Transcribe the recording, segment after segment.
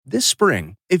This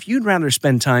spring, if you'd rather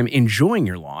spend time enjoying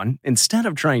your lawn instead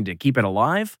of trying to keep it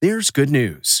alive, there's good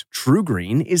news. True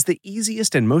Green is the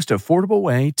easiest and most affordable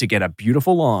way to get a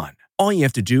beautiful lawn. All you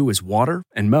have to do is water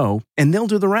and mow, and they'll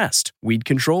do the rest. Weed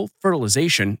control,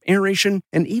 fertilization, aeration,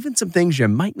 and even some things you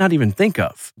might not even think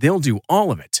of. They'll do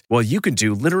all of it, while you can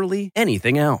do literally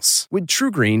anything else. With True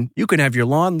Green, you can have your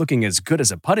lawn looking as good as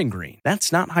a putting green.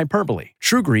 That's not hyperbole.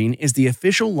 True Green is the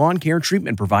official lawn care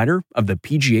treatment provider of the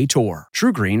PGA Tour.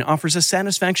 True Green offers a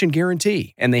satisfaction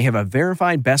guarantee, and they have a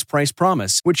verified best price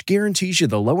promise, which guarantees you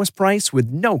the lowest price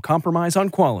with no compromise on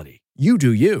quality. You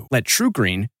do you. Let True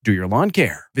Green do your lawn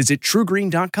care. Visit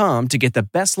TrueGreen.com to get the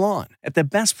best lawn at the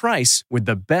best price with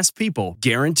the best people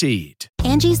guaranteed.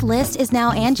 Angie's List is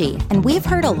now Angie, and we've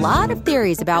heard a lot of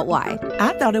theories about why.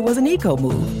 I thought it was an eco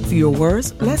move. Fewer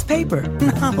words, less paper.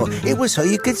 No, it was so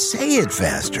you could say it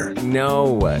faster.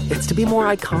 No, it's to be more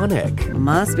iconic.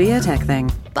 Must be a tech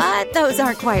thing. But those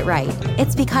aren't quite right.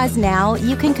 It's because now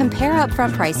you can compare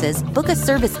upfront prices, book a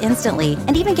service instantly,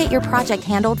 and even get your project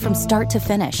handled from start to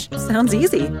finish. Sounds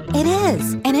easy. It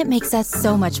is, and it makes us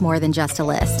so much more than just a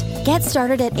list. Get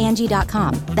started at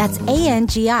Angie.com. That's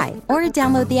ANGI, or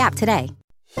download the app today.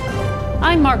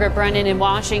 I'm Margaret Brennan in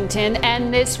Washington,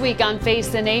 and this week on Face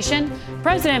the Nation,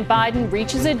 President Biden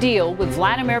reaches a deal with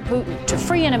Vladimir Putin to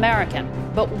free an American.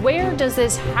 But where does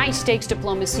this high-stakes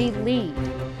diplomacy lead?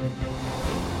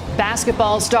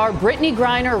 Basketball star Brittany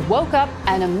Griner woke up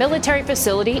at a military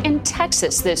facility in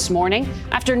Texas this morning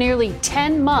after nearly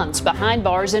 10 months behind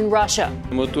bars in Russia.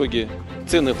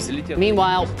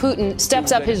 Meanwhile, Putin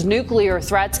steps up his nuclear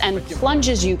threats and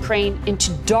plunges Ukraine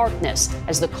into darkness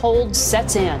as the cold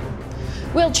sets in.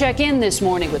 We'll check in this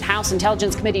morning with House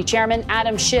Intelligence Committee Chairman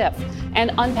Adam Schiff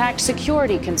and unpack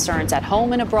security concerns at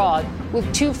home and abroad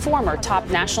with two former top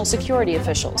national security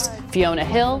officials, Fiona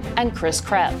Hill and Chris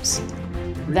Krebs.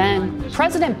 Then,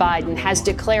 President Biden has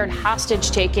declared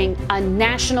hostage-taking a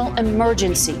national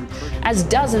emergency as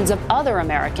dozens of other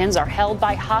Americans are held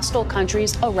by hostile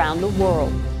countries around the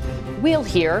world. We'll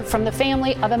hear from the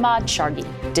family of Ahmad Shargi,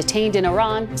 detained in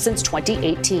Iran since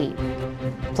 2018.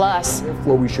 Plus,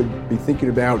 therefore, we should be thinking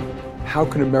about how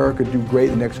can America do great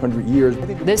in the next 100 years.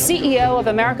 The CEO of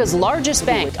America's largest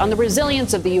bank on the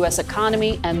resilience of the U.S.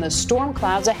 economy and the storm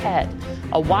clouds ahead.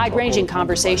 A wide-ranging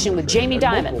conversation with Jamie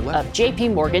Dimon of J.P.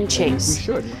 Morgan Chase.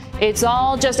 It's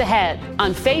all just ahead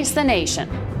on Face the Nation.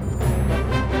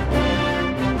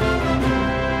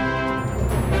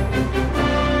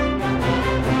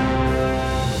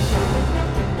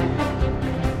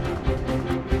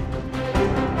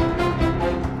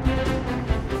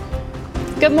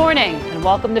 Good morning and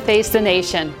welcome to Face the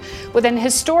Nation. With an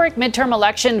historic midterm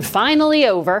election finally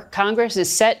over, Congress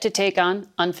is set to take on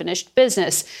unfinished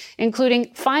business, including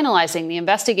finalizing the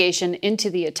investigation into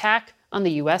the attack on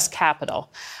the U.S.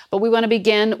 Capitol. But we want to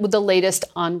begin with the latest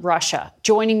on Russia.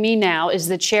 Joining me now is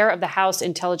the chair of the House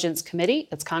Intelligence Committee.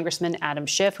 It's Congressman Adam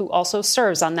Schiff, who also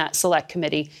serves on that select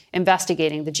committee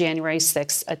investigating the January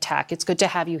 6th attack. It's good to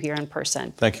have you here in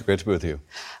person. Thank you. Great to be with you.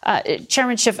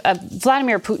 Chairman Schiff,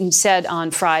 Vladimir Putin said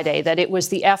on Friday that it was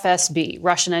the FSB,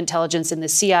 Russian intelligence, and the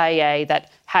CIA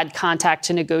that had contact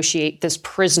to negotiate this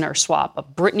prisoner swap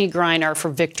of Brittany Griner for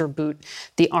Victor Bout,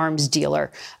 the arms dealer.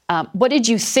 What did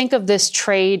you think of this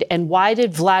trade, and why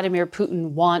did Vladimir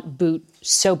Putin want Bout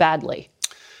so badly?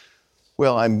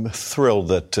 Well, I'm thrilled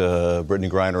that Brittany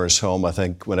Griner is home. I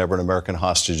think whenever an American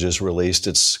hostage is released,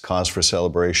 it's cause for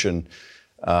celebration.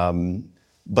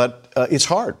 But it's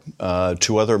hard.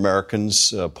 Two other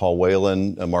Americans, Paul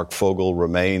Whelan and Mark Fogel,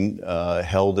 remain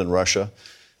held in Russia.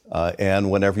 And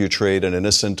whenever you trade an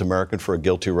innocent American for a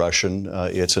guilty Russian,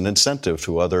 it's an incentive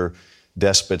to other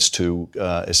despots to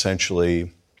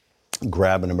essentially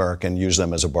grab an American, use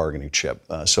them as a bargaining chip.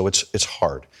 So it's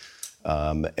hard.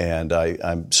 And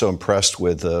I'm so impressed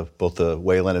with both the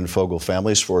Whelan and Fogel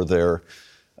families for their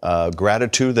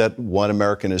gratitude that one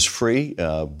American is free,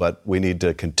 but we need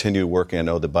to continue working. I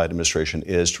know the Biden administration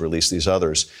is to release these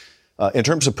others. In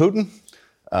terms of Putin,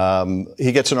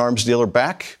 he gets an arms dealer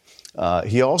back.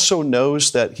 He also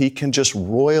knows that he can just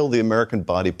roil the American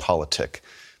body politic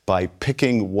by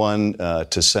picking one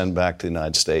to send back to the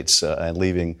United States and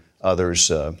leaving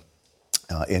others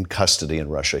in custody in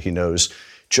Russia. He knows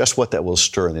just what that will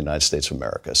stir in the United States of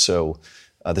America. So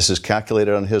this is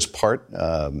calculated on his part.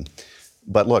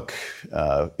 But look,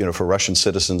 for Russian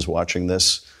citizens watching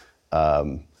this,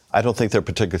 I don't think they're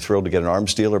particularly thrilled to get an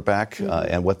arms dealer back.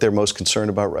 And what they're most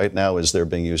concerned about right now is they're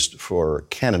being used for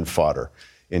cannon fodder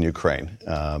in Ukraine.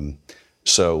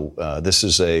 So this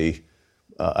is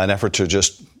an effort to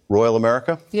just roil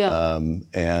America. Yeah.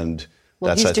 And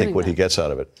Well, that's, I think, what he gets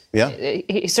out of it. Yeah.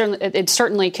 It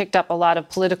certainly kicked up a lot of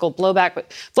political blowback.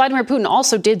 But Vladimir Putin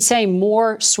also did say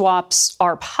more swaps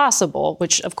are possible,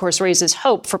 which, of course, raises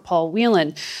hope for Paul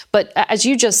Whelan. But as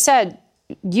you just said,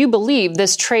 you believe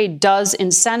this trade does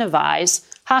incentivize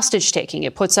hostage taking.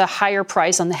 It puts a higher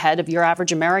price on the head of your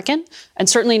average American, and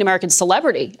certainly an American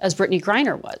celebrity, as Brittany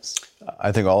Griner was.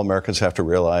 I think all Americans have to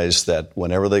realize that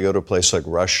whenever they go to a place like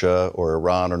Russia or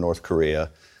Iran or North Korea,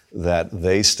 that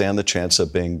they stand the chance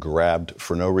of being grabbed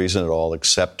for no reason at all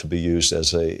except to be used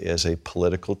as a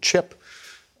political chip.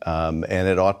 And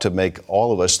it ought to make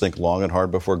all of us think long and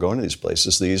hard before going to these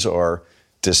places. These are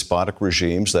despotic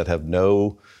regimes that have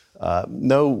no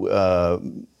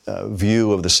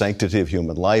view of the sanctity of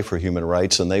human life or human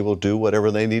rights, and they will do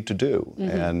whatever they need to do.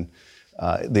 Mm-hmm. And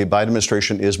the Biden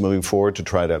administration is moving forward to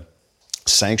try to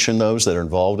sanction those that are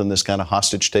involved in this kind of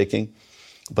hostage taking.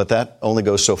 But that only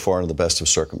goes so far in the best of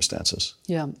circumstances.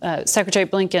 Yeah. Secretary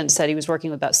Blinken said he was working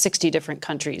with about 60 different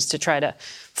countries to try to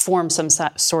form some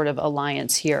sort of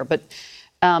alliance here. But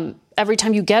every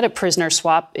time you get a prisoner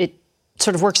swap, it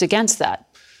sort of works against that.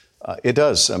 It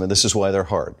does. I mean, this is why they're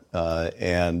hard.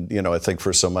 And, I think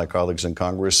for some of my colleagues in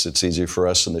Congress, it's easy for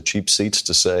us in the cheap seats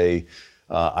to say,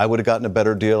 I would have gotten a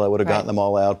better deal. I would have gotten them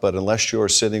all out. But unless you're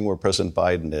sitting where President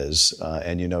Biden is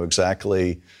and you know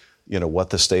exactly what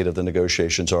the state of the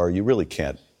negotiations are, you really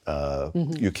can't.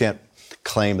 You can't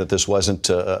claim that this wasn't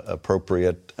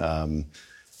appropriate.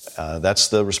 That's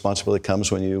the responsibility that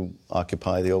comes when you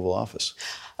occupy the Oval Office.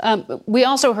 We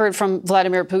also heard from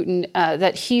Vladimir Putin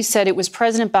that he said it was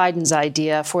President Biden's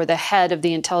idea for the head of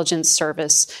the intelligence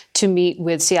service to meet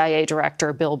with CIA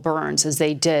Director Bill Burns, as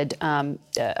they did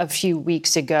a few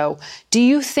weeks ago. Do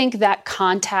you think that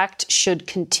contact should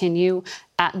continue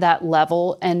at that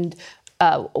level? And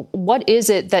what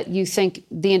is it that you think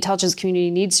the intelligence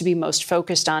community needs to be most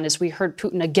focused on? As we heard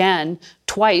Putin again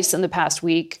twice in the past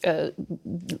week, a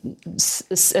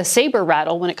saber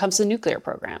rattle when it comes to the nuclear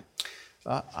program.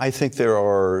 I think there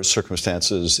are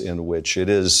circumstances in which it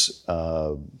is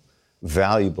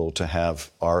valuable to have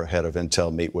our head of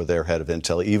intel meet with their head of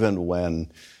intel, even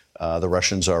when the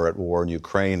Russians are at war in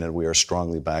Ukraine and we are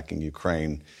strongly backing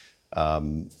Ukraine.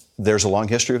 There's a long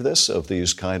history of this, of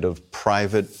these kind of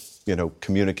private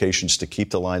communications to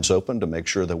keep the lines open, to make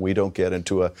sure that we don't get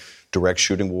into a direct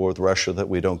shooting war with Russia, that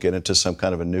we don't get into some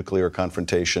kind of a nuclear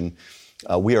confrontation.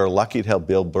 We are lucky to have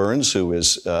Bill Burns, who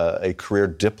is a career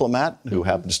diplomat, who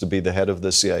happens to be the head of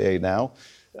the CIA now,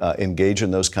 engage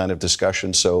in those kind of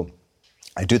discussions. So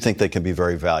I do think they can be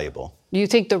very valuable. Do you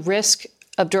think the risk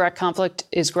of direct conflict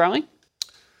is growing?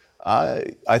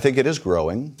 I think it is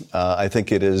growing. I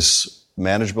think it is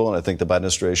manageable, and I think the Biden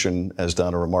administration has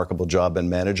done a remarkable job in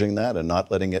managing that and not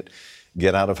letting it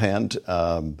get out of hand.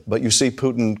 But you see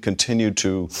Putin continue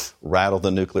to rattle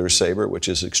the nuclear saber, which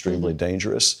is extremely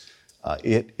dangerous.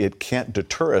 It can't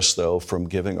deter us, though, from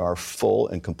giving our full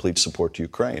and complete support to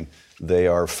Ukraine. They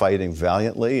are fighting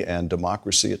valiantly, and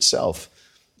democracy itself,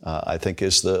 I think,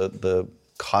 is the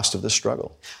cost of this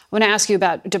struggle. I want to ask you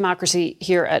about democracy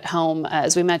here at home.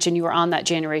 As we mentioned, you were on that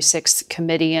January 6th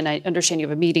committee, and I understand you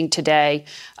have a meeting today.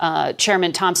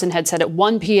 Chairman Thompson had said at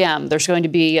 1 p.m. there's going to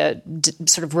be a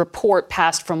sort of report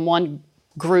passed from one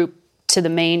group to the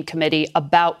main committee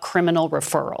about criminal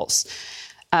referrals.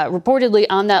 Reportedly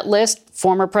on that list,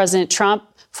 former President Trump,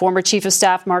 former Chief of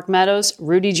Staff Mark Meadows,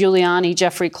 Rudy Giuliani,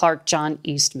 Jeffrey Clark, John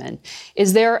Eastman.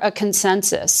 Is there a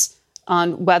consensus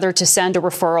on whether to send a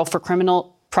referral for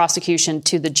criminal prosecution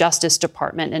to the Justice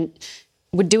Department? And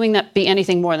would doing that be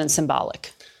anything more than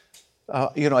symbolic?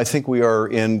 I think we are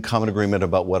in common agreement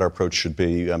about what our approach should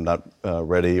be. I'm not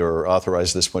ready or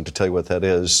authorized at this point to tell you what that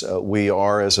is. We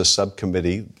are, as a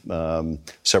subcommittee,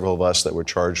 several of us that were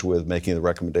charged with making the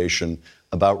recommendation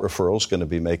about referrals, going to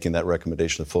be making that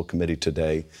recommendation to the full committee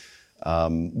today.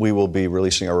 We will be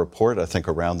releasing our report, I think,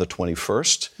 around the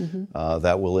 21st.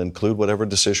 That will include whatever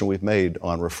decision we've made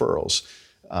on referrals.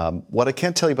 What I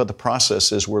can tell you about the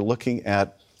process is we're looking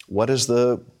at what is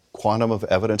the quantum of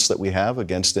evidence that we have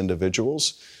against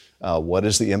individuals. What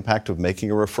is the impact of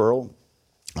making a referral?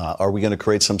 Are we going to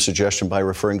create some suggestion by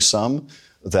referring some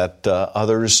that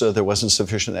others there wasn't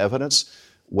sufficient evidence?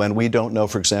 When we don't know,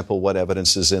 for example, what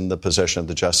evidence is in the possession of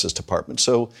the Justice Department.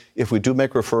 So if we do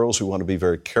make referrals, we want to be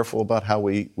very careful about how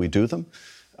we do them.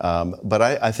 But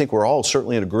I think we're all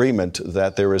certainly in agreement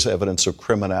that there is evidence of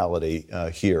criminality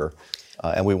here.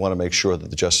 And we want to make sure that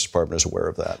the Justice Department is aware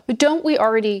of that. But don't we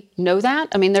already know that?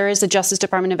 I mean, there is a Justice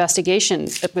Department investigation.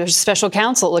 There's a special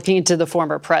counsel looking into the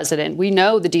former president. We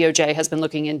know the DOJ has been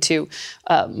looking into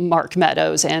Mark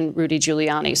Meadows and Rudy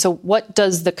Giuliani. So what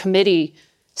does the committee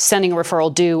sending a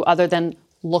referral do other than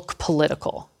look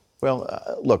political?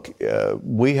 Well, look,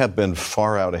 we have been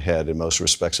far out ahead in most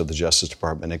respects of the Justice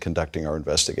Department in conducting our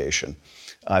investigation.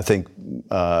 I think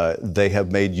they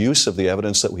have made use of the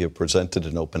evidence that we have presented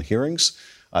in open hearings.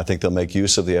 I think they'll make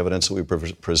use of the evidence that we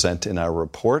present in our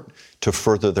report to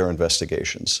further their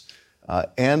investigations.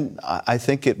 And I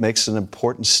think it makes an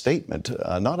important statement,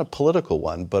 not a political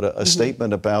one, but a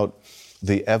statement about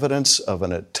the evidence of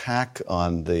an attack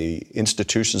on the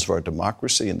institutions of our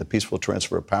democracy and the peaceful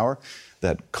transfer of power,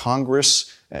 that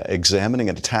Congress, examining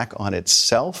an attack on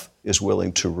itself, is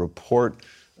willing to report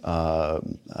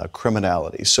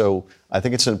criminality. So I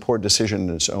think it's an important decision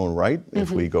in its own right if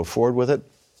we go forward with it,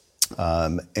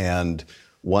 and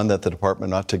one that the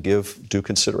department ought to give due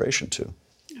consideration to.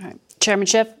 All right. Chairman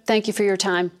Schiff, thank you for your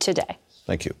time today.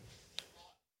 Thank you.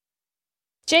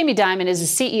 Jamie Dimon is the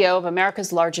CEO of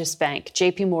America's largest bank,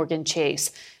 JPMorgan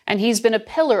Chase, and he's been a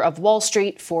pillar of Wall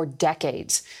Street for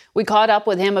decades. We caught up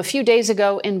with him a few days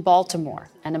ago in Baltimore,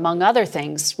 and among other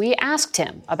things, we asked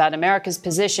him about America's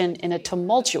position in a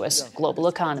tumultuous global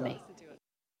economy.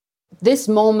 This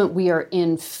moment we are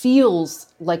in feels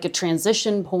like a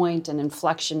transition point, an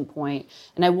inflection point,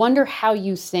 and I wonder how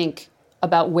you think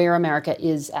about where America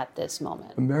is at this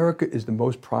moment. America is the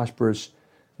most prosperous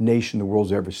nation the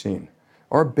world's ever seen.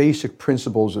 Our basic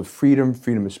principles of freedom,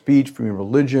 freedom of speech, freedom of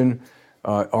religion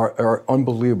are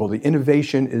unbelievable. The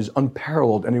innovation is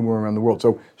unparalleled anywhere around the world.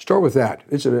 So start with that.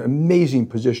 It's an amazing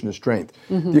position of strength.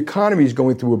 The economy is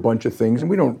going through a bunch of things, and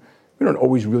we don't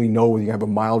always really know whether you have a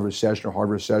mild recession or hard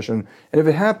recession. And if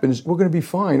it happens, we're going to be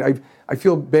fine. I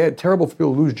feel terrible for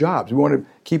people who lose jobs. We want to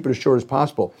keep it as short as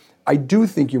possible. I do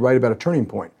think you're right about a turning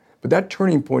point, but that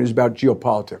turning point is about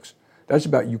geopolitics. That's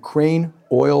about Ukraine,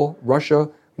 oil, Russia,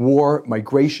 war,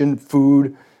 migration,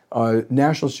 food,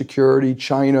 national security,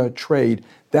 China, trade,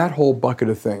 that whole bucket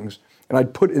of things. And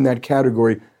I'd put in that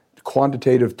category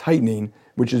quantitative tightening,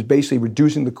 which is basically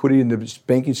reducing liquidity in the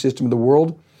banking system of the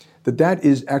world. That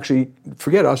is actually,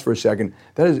 forget us for a second,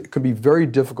 could be very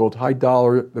difficult, high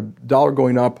dollar, the dollar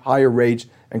going up, higher rates,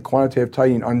 and quantitative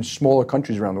tightening on smaller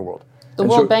countries around the world. The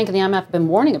World Bank and the IMF have been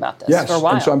warning about this for a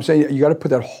while. And so I'm saying you got to put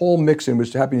that whole mix in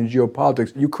what's happening in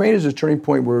geopolitics. Ukraine is a turning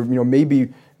point where,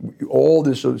 maybe all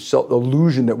this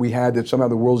illusion that we had that somehow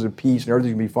the world's at peace and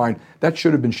everything's going to be fine, that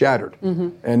should have been shattered.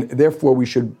 And therefore we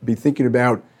should be thinking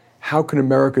about how can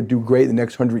America do great in the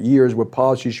next 100 years? What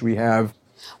policies should we have?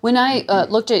 When I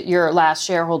looked at your last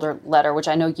shareholder letter, which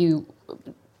I know you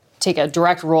take a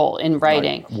direct role in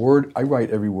writing. I write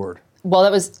every word. Well,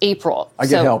 that was April. I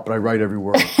get help, but I write every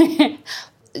word.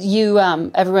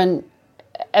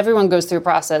 Everyone goes through a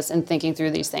process in thinking through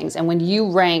these things. And when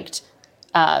you ranked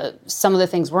some of the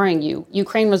things worrying you,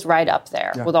 Ukraine was right up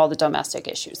there with all the domestic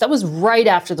issues. That was right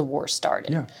after the war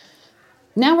started. Yeah.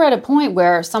 Now we're at a point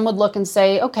where some would look and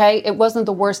say, okay, it wasn't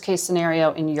the worst case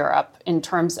scenario in Europe in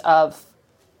terms of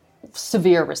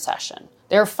severe recession.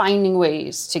 They're finding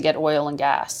ways to get oil and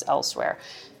gas elsewhere.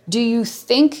 Do you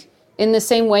think in the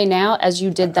same way now as you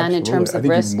did then in terms of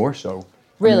risk? I think even more so.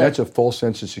 Really? I mean, that's a false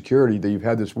sense of security that you've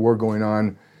had this war going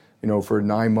on, for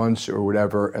 9 months or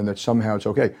whatever, and that somehow it's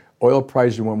okay. Oil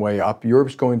prices went way up.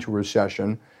 Europe's going into a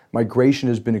recession. Migration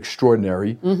has been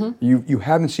extraordinary. You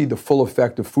haven't seen the full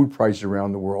effect of food prices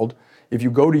around the world. If you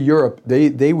go to Europe,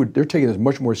 they're taking this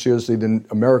much more seriously than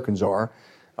Americans are.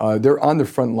 They're on the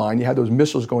front line. You have those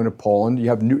missiles going to Poland. You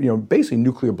have basically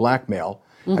nuclear blackmail.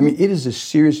 I mean, it is as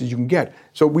serious as you can get.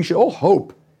 So we should all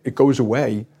hope it goes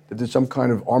away, that there's some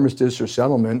kind of armistice or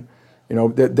settlement,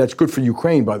 that's good for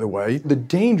Ukraine, by the way. The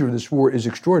danger of this war is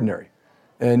extraordinary,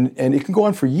 and it can go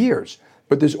on for years.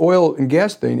 But this oil and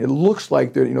gas thing, it looks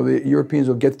like the Europeans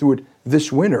will get through it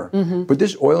this winter. But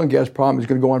this oil and gas problem is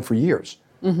going to go on for years.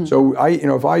 So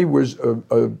if I was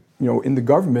in the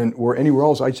government or anywhere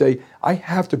else, I'd say I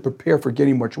have to prepare for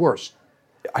getting much worse.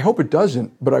 I hope it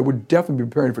doesn't, but I would definitely be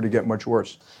preparing for it to get much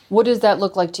worse. What does that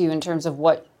look like to you in terms of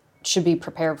what should be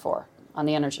prepared for on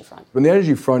the energy front? On the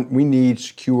energy front, we need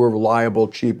secure, reliable,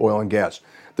 cheap oil and gas.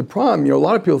 The problem, a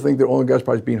lot of people think that oil and gas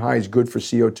prices being high is good for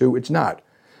CO2. It's not.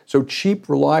 So cheap,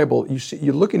 reliable,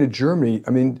 you're looking at Germany.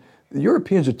 I mean, the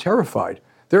Europeans are terrified.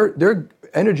 Their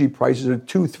energy prices are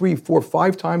 2, 3, 4,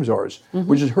 5 times ours,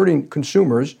 which is hurting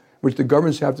consumers, which the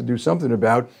governments have to do something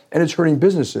about, and it's hurting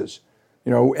businesses.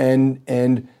 And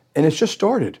it's just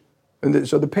started. And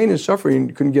so the pain and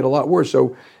suffering couldn't get a lot worse.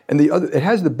 So, it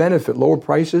has the benefit, lower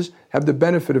prices have the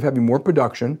benefit of having more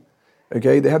production,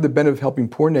 okay? They have the benefit of helping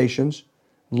poor nations,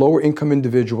 lower income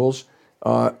individuals,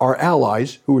 our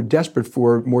allies who are desperate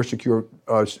for more secure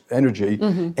energy,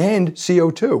 and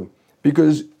CO2.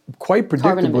 Because quite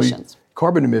predictably,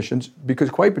 carbon emissions,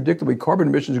 because quite predictably, carbon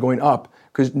emissions are going up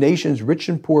because nations rich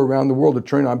and poor around the world are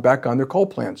turning back on their coal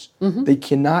plants. They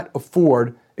cannot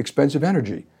afford expensive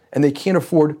energy, and they can't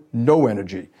afford no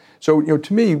energy. So,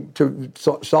 to me, to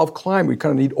solve climate, we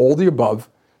kind of need all the above: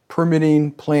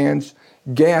 permitting, plans.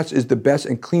 Gas is the best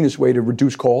and cleanest way to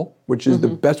reduce coal, which is the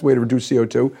best way to reduce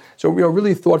CO2. So,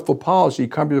 really thoughtful policy,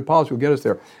 comprehensive policy will get us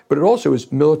there. But it also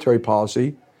is military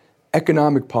policy,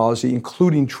 economic policy,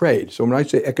 including trade. So when I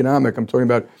say economic, I'm talking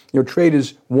about, trade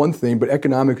is one thing, but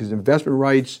economic is investment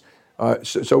rights.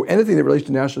 So anything that relates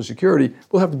to national security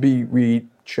will have to be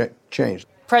changed.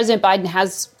 President Biden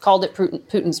has called it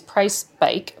Putin's price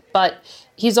spike, but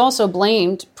he's also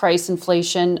blamed price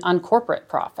inflation on corporate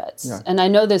profits. Yeah. And I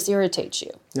know this irritates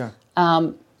you. Yeah.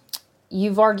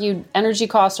 You've argued energy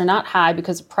costs are not high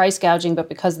because of price gouging, but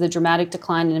because of the dramatic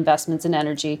decline in investments in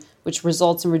energy, which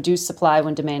results in reduced supply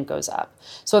when demand goes up.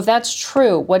 So if that's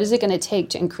true, what is it going to take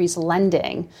to increase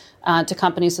lending to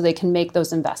companies so they can make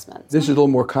those investments? This is a little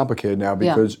more complicated now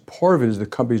because part of it is the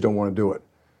companies don't want to do it.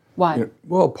 Why?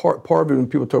 Part of it, when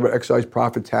people talk about excise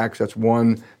profit tax, that's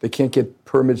one. They can't get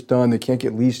permits done. They can't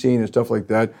get leasing and stuff like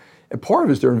that. And part of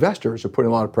it is their investors are putting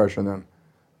a lot of pressure on them.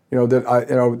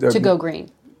 To go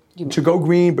green. To go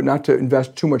green, but not to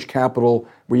invest too much capital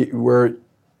where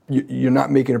you're not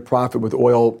making a profit with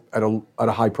oil at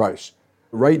a high price.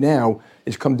 Right now,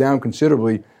 it's come down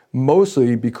considerably,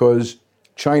 mostly because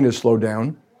China's slowed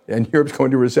down and Europe's going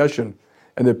into recession.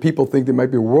 And that people think there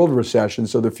might be a world recession,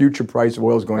 so the future price of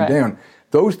oil is going down.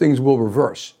 Those things will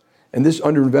reverse. And this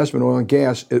underinvestment in oil and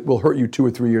gas, it will hurt you 2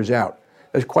 or 3 years out.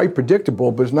 That's quite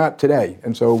predictable, but it's not today.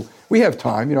 And so we have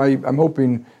time. I'm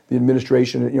hoping the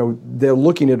administration, they're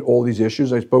looking at all these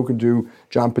issues. I've spoken to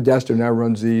John Podesta, who now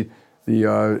runs the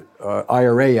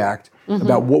IRA Act,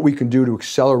 about what we can do to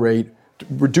accelerate,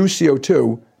 reduce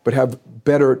CO2, but have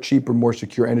better, cheaper, more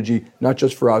secure energy, not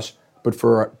just for us, but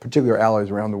for particular allies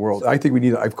around the world. I think we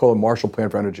need, I call it a Marshall Plan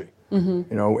for energy,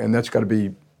 and that's got to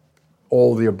be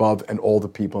all the above and all the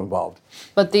people involved.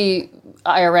 But the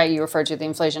IRA, you referred to, the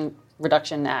Inflation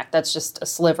Reduction Act, that's just a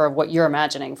sliver of what you're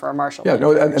imagining for a Marshall Plan.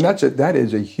 That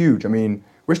is a huge,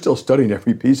 we're still studying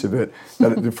every piece of it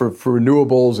for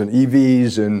renewables and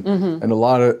EVs and a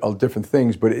lot of different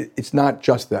things, but it's not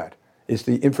just that. It's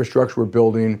the infrastructure we're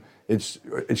building, it's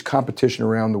competition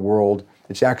around the world,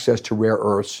 it's access to rare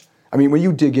earths. When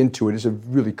you dig into it, it's a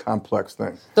really complex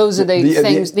thing. Those are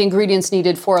the ingredients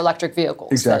needed for electric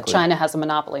vehicles exactly. that China has a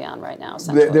monopoly on right now,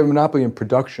 essentially. They have a monopoly in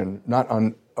production, not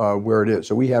on where it is.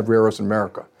 So we have rare earths in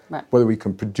America. Right. Whether we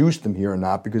can produce them here or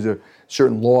not, because of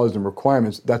certain laws and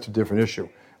requirements, that's a different issue.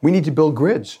 We need to build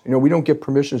grids. We don't get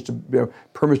permits to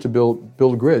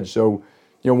build grids. So,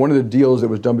 one of the deals that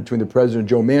was done between the president and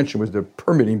Joe Manchin was the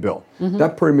permitting bill.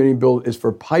 That permitting bill is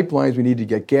for pipelines. We need to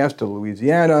get gas to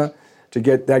Louisiana, to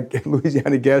get that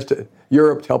Louisiana gas to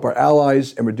Europe to help our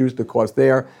allies and reduce the cost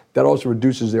there. That also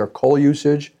reduces their coal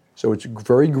usage. So it's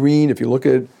very green if you look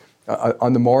at it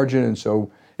on the margin. And so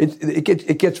it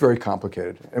gets very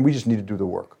complicated, and we just need to do the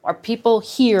work. Are people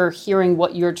hearing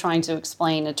what you're trying to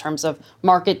explain in terms of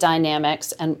market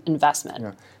dynamics and investment?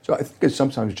 Yeah. So I think it's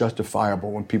sometimes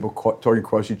justifiable when people talk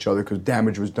across each other because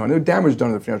damage was done. Damage was done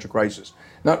in the financial crisis.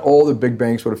 Not all the big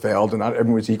banks would have failed, and not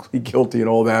everyone was equally guilty and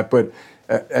all that. But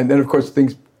and then, of course,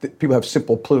 people have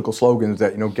simple political slogans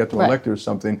that get them elected or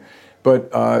something. But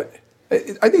I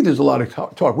think there's a lot of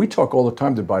talk. We talk all the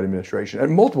time to the Biden administration at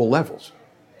multiple levels.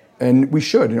 And we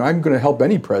should. I'm going to help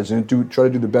any president try to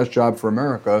do the best job for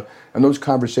America, and those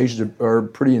conversations are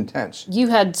pretty intense. You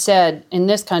had said in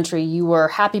this country you were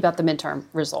happy about the midterm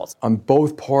results. On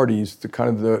both parties, the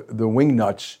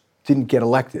wingnuts didn't get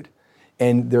elected,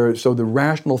 and so the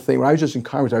rational thing. When I was just in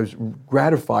Congress, I was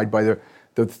gratified by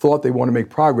the thought they want to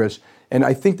make progress, and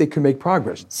I think they can make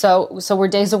progress. So we're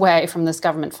days away from this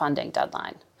government funding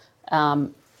deadline.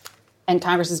 And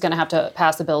Congress is going to have to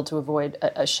pass a bill to avoid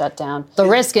a shutdown. The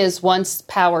risk is once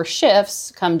power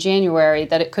shifts come January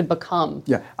that it could become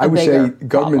I would say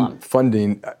government problem.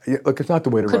 Funding, look, it's not the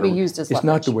way to run a railroad. Could be used as leverage. It's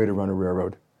not the way to run a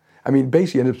railroad.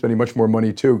 Basically you end up spending much more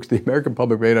money too, because the American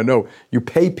public rate, I know, you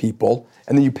pay people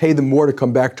and then you pay them more to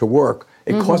come back to work.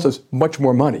 It costs us much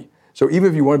more money. So even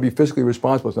if you want to be fiscally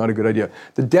responsible, it's not a good idea.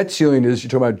 The debt ceiling is, you're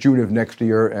talking about June of next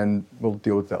year, and we'll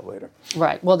deal with that later.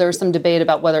 Right. Well, there's some debate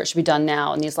about whether it should be done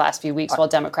now in these last few weeks while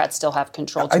Democrats still have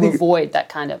control to avoid that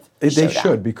kind of showdown. They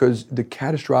should, because the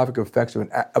catastrophic effects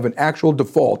of an actual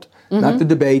default, not the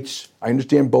debates, I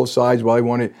understand both sides,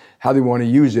 how they want to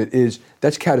use it,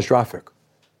 that's catastrophic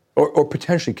or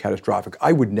potentially catastrophic.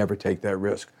 I would never take that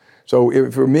risk.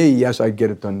 So for me, yes, I'd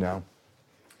get it done now.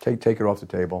 Take it off the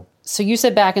table. So you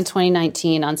said back in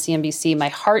 2019 on CNBC, my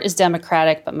heart is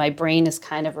Democratic, but my brain is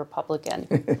kind of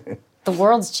Republican. The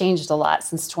world's changed a lot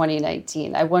since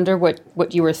 2019. I wonder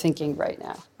what you were thinking right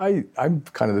now. I'm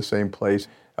kind of the same place.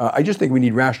 I just think we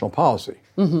need rational policy,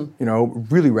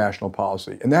 really rational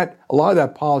policy. And that a lot of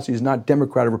that policy is not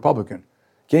Democrat or Republican.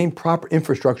 Getting proper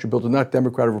infrastructure built is not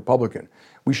Democrat or Republican.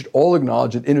 We should all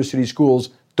acknowledge that inner city schools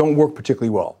don't work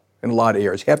particularly well in a lot of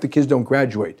areas. Half the kids don't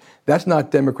graduate. That's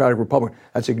not Democratic or Republican.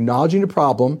 That's acknowledging the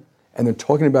problem and then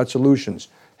talking about solutions.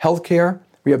 Healthcare,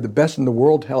 we have the best in the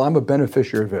world. Hell, I'm a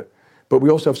beneficiary of it. But we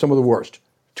also have some of the worst.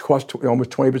 It costs almost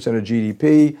 20% of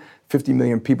GDP, 50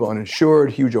 million people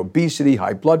uninsured, huge obesity,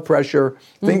 high blood pressure,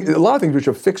 a lot of things which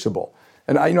are fixable.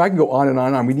 And I can go on and on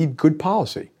and on. We need good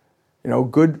policy.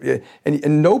 Good,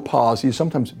 and no policy is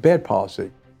sometimes bad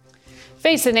policy.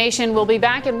 Face the Nation will be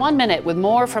back in 1 minute with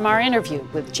more from our interview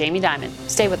with Jamie Dimon.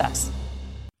 Stay with us.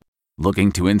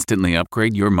 Looking to instantly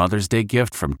upgrade your Mother's Day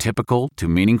gift from typical to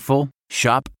meaningful?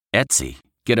 Shop Etsy.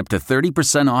 Get up to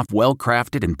 30% off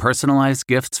well-crafted and personalized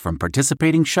gifts from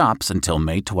participating shops until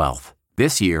May 12th.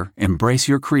 This year, embrace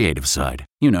your creative side.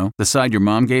 The side your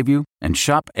mom gave you. And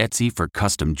shop Etsy for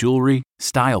custom jewelry,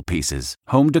 style pieces,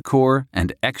 home decor,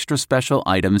 and extra special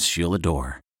items she'll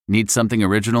adore. Need something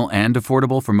original and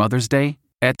affordable for Mother's Day?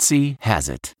 Etsy has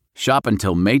it. Shop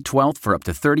until May 12th for up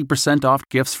to 30% off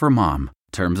gifts for mom.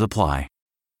 Terms apply.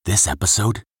 This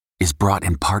episode is brought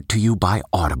in part to you by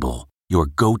Audible, your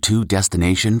go-to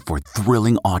destination for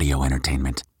thrilling audio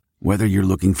entertainment. Whether you're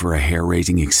looking for a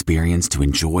hair-raising experience to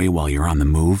enjoy while you're on the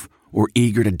move or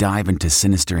eager to dive into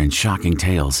sinister and shocking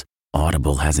tales,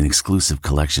 Audible has an exclusive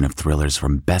collection of thrillers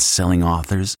from best-selling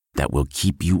authors that will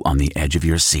keep you on the edge of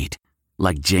your seat.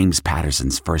 Like James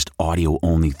Patterson's first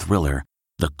audio-only thriller,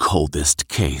 The Coldest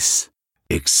Case.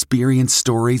 Experience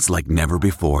stories like never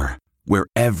before, where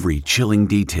every chilling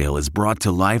detail is brought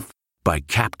to life by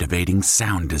captivating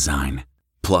sound design.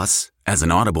 Plus, as an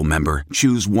Audible member,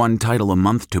 choose one title a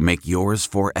month to make yours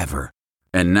forever.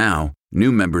 And now,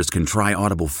 new members can try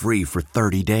Audible free for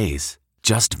 30 days.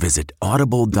 Just visit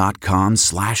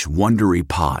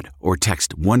audible.com/WonderyPod or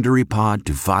text WonderyPod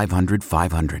to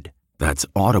 500-500. That's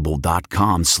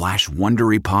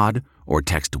audible.com/WonderyPod or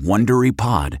text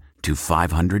WonderyPod to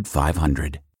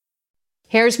 500-500.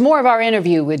 Here's more of our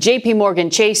interview with JP Morgan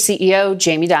Chase CEO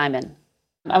Jamie Dimon.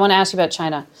 I want to ask you about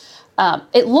China.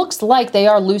 It looks like they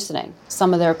are loosening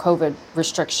some of their COVID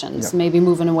restrictions, maybe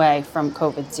moving away from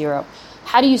COVID zero.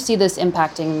 How do you see this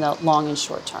impacting the long and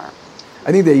short term?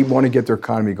 I think they want to get their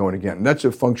economy going again. And that's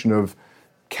a function of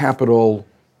capital,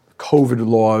 COVID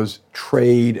laws,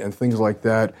 trade, and things like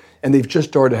that. And they've just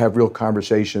started to have real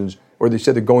conversations, or they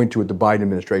said they're going to with the Biden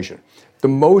administration. The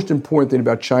most important thing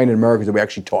about China and America is that we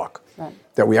actually talk,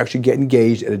 that we actually get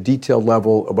engaged at a detailed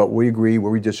level about where we agree,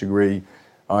 where we disagree,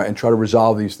 and try to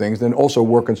resolve these things. Then also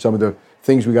work on some of the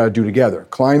things we got to do together.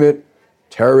 Climate,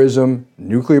 terrorism,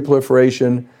 nuclear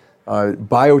proliferation,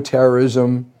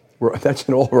 bioterrorism. That's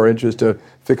in all of our interest to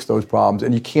fix those problems.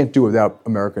 And you can't do it without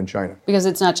America and China. Because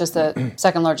it's not just the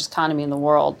second largest economy in the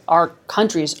world. Our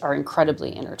countries are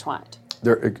incredibly intertwined.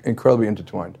 They're incredibly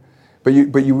intertwined. But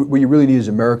what you really need is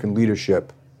American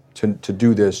leadership to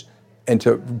do this and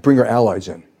to bring our allies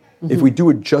in. Mm-hmm. If we do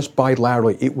it just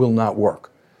bilaterally, it will not work.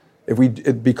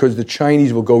 Because the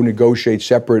Chinese will go negotiate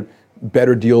separate,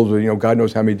 better deals with God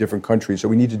knows how many different countries. So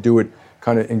we need to do it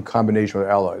kind of in combination with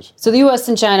allies. So the U.S.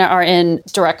 and China are in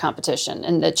direct competition,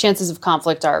 and the chances of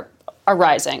conflict are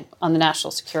rising on the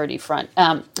national security front.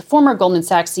 The former Goldman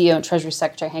Sachs CEO and Treasury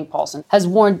Secretary Hank Paulson has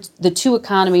warned the two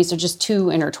economies are just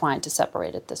too intertwined to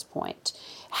separate at this point.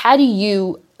 How do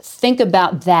you think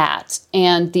about that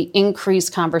and the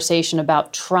increased conversation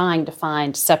about trying to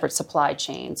find separate supply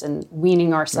chains and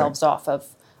weaning ourselves off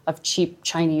of cheap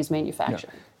Chinese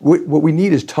manufacturing? Yeah. What we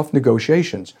need is tough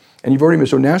negotiations. And you've already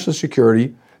mentioned, so national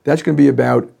security, that's going to be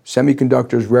about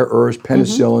semiconductors, rare earths,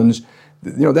 penicillins.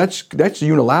 Mm-hmm. That's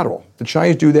unilateral. The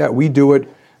Chinese do that, we do it.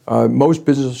 Most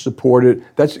businesses support it.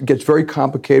 That gets very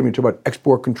complicated when you talk about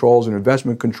export controls and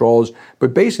investment controls.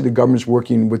 But basically, the government's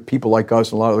working with people like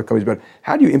us and a lot of other companies about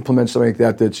how do you implement something like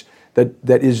that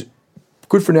that is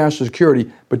good for national security,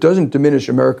 but doesn't diminish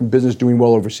American business doing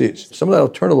well overseas. Some of that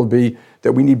alternative will be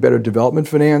that we need better development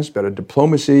finance, better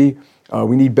diplomacy.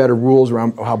 We need better rules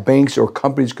around how banks or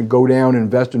companies can go down and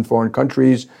invest in foreign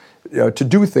countries to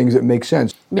do things that make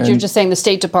sense. But you're just saying the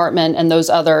State Department and those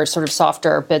other sort of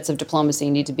softer bits of diplomacy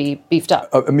need to be beefed up.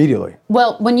 Immediately.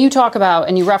 Well, when you talk about,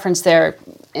 and you reference there,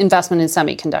 investment in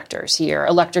semiconductors here,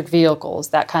 electric vehicles,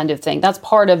 that kind of thing. That's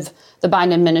part of the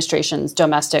Biden administration's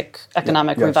domestic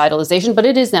economic revitalization, but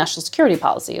it is national security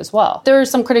policy as well. There are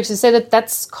some critics who say that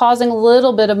that's causing a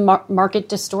little bit of market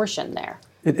distortion there.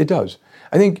 It does.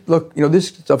 I think, look, this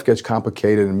stuff gets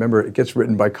complicated, and remember, it gets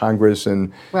written by Congress,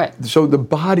 and so the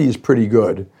body is pretty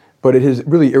good, but it has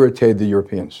really irritated the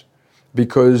Europeans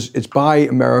because it's buy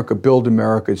America, build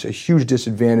America. It's a huge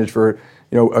disadvantage for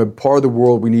a part of the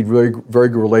world we need really very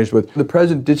good relations with. The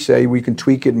president did say we can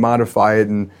tweak it and modify it,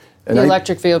 and the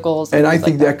electric vehicles. And I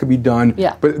think that could be done.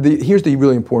 Yeah. But here's the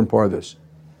really important part of this.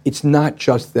 It's not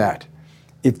just that.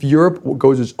 If Europe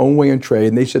goes its own way in trade,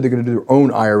 and they said they're going to do their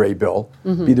own IRA bill,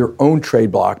 be their own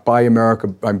trade bloc, buy America,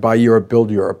 buy Europe, build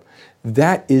Europe,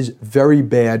 that is very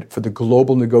bad for the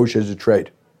global negotiators of trade.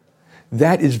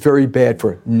 That is very bad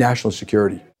for national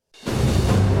security.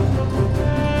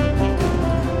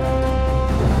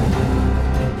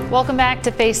 Welcome back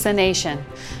to Face the Nation.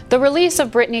 The release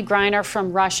of Brittany Griner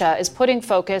from Russia is putting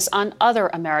focus on other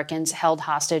Americans held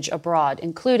hostage abroad,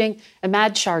 including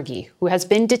Ahmad Shargi, who has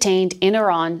been detained in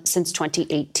Iran since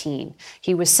 2018.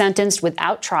 He was sentenced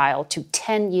without trial to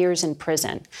 10 years in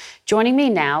prison. Joining me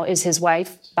now is his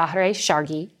wife, Bahare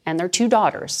Shargi, and their two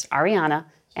daughters, Ariana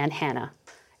and Hannah.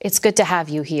 It's good to have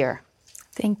you here.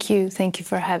 Thank you. Thank you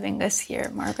for having us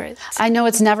here, Margaret. I know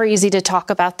it's never easy to talk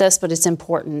about this, but it's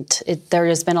important. There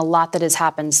has been a lot that has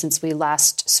happened since we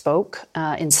last spoke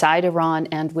inside Iran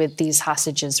and with these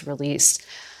hostages released.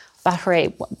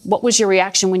 Bahare, what was your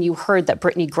reaction when you heard that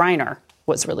Brittany Griner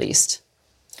was released?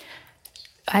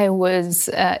 I was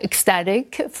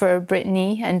ecstatic for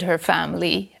Brittany and her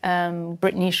family.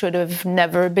 Brittany should have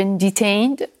never been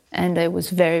detained, and I was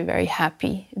very, very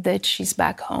happy that she's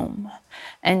back home.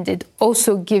 And it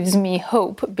also gives me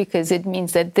hope because it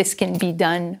means that this can be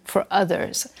done for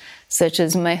others, such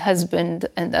as my husband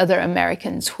and other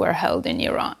Americans who are held in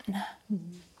Iran.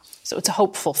 So it's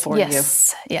hopeful for you.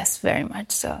 Yes, very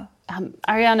much so.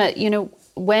 Ariana,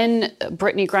 when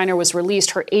Brittany Griner was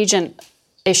released, her agent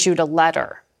issued a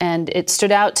letter, and it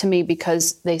stood out to me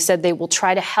because they said they will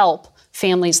try to help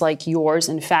families like yours.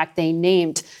 In fact, they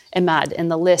named Ahmad in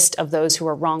the list of those who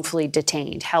were wrongfully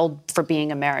detained, held for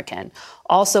being American.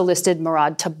 Also listed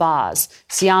Murad Tabaz,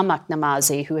 Siamak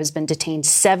Namazi, who has been detained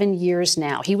 7 years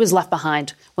now. He was left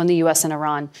behind when the U.S. and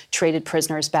Iran traded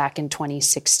prisoners back in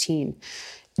 2016.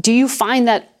 Do you find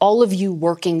that all of you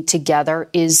working together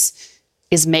is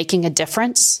making a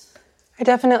difference? I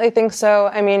definitely think so.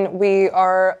 I mean, we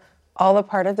are all a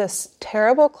part of this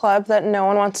terrible club that no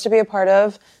one wants to be a part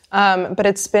of. But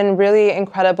it's been really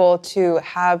incredible to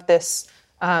have this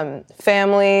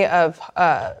family of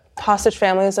hostage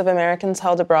families of Americans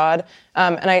held abroad.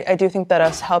 And I do think that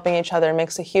us helping each other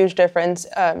makes a huge difference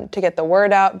to get the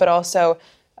word out, but also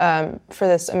for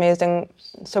this amazing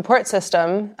support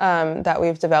system that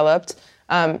we've developed.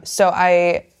 So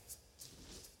I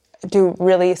do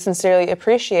really sincerely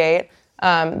appreciate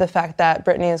the fact that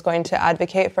Brittany is going to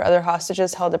advocate for other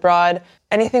hostages held abroad.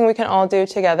 Anything we can all do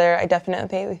together, I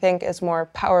definitely think is more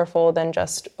powerful than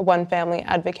just one family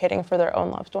advocating for their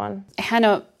own loved one.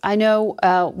 Hannah, I know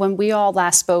when we all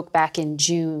last spoke back in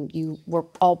June, you were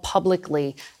all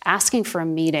publicly asking for a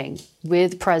meeting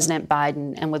with President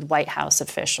Biden and with White House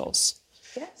officials.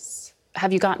 Yes.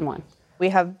 Have you gotten one? We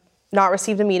have not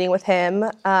received a meeting with him.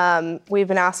 We've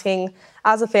been asking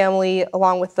as a family,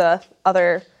 along with the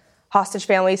other hostage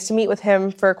families, to meet with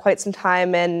him for quite some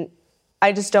time, and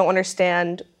I just don't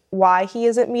understand why he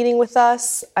isn't meeting with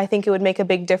us. I think it would make a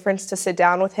big difference to sit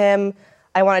down with him.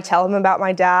 I want to tell him about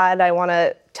my dad. I want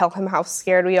to tell him how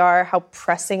scared we are, how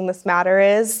pressing this matter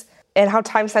is, and how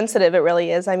time-sensitive it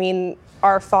really is. I mean,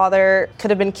 our father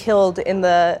could have been killed in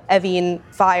the Evin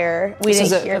fire. This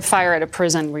is a fire at a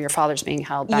prison where your father's being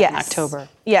held back in October.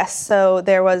 Yes, so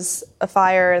there was a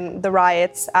fire and the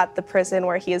riots at the prison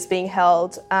where he is being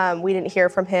held. We didn't hear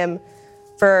from him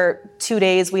for 2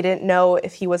 days. We didn't know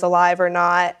if he was alive or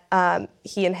not.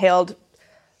 He inhaled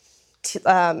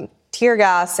tear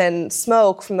gas and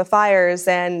smoke from the fires,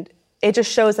 and it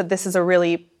just shows that this is a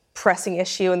really pressing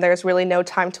issue and there's really no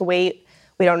time to wait.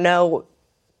 We don't know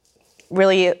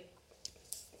really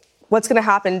what's going to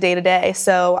happen day to day.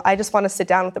 So I just want to sit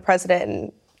down with the president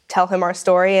and tell him our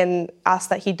story and ask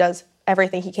that he does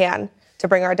everything he can to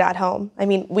bring our dad home. I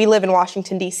mean, we live in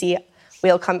Washington, D.C.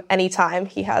 We'll come anytime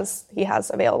he has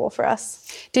available for us.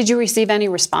 Did you receive any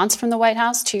response from the White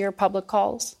House to your public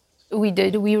calls? We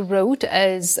did. We wrote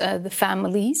as the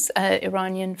families,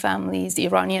 Iranian families,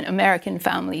 Iranian-American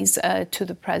families, to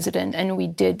the president, and we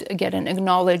did get an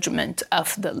acknowledgement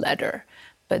of the letter,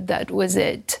 but that was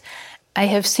it. I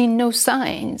have seen no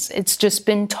signs. It's just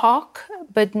been talk,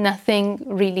 but nothing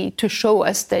really to show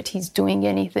us that he's doing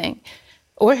anything,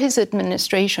 or his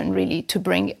administration really, to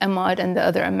bring Ahmad and the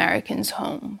other Americans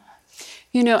home.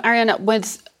 You know, Ariana,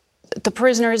 with the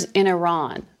prisoners in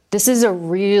Iran, this is a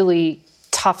really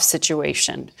tough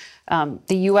situation.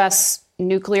 The U.S.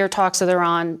 nuclear talks with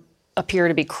Iran appear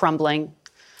to be crumbling.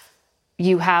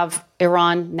 You have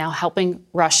Iran now helping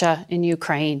Russia in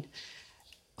Ukraine.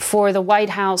 For the White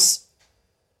House,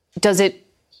 does it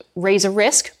raise a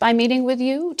risk by meeting with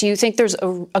you? Do you think there's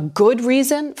a good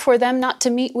reason for them not to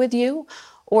meet with you?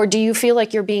 Or do you feel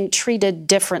like you're being treated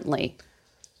differently?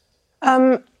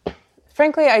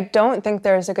 Frankly, I don't think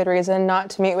there's a good reason not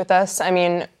to meet with us. I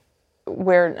mean,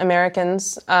 we're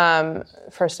Americans,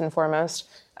 first and foremost,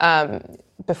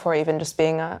 before even just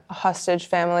being a hostage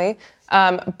family.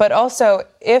 But also,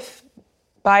 if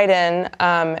Biden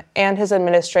and his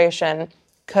administration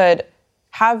could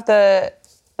have the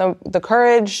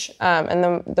courage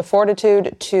and the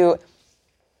fortitude to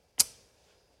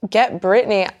get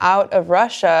Brittany out of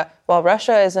Russia while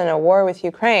Russia is in a war with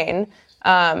Ukraine,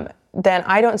 then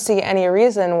I don't see any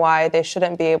reason why they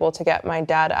shouldn't be able to get my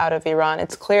dad out of Iran.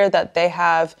 It's clear that they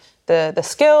have the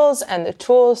skills and the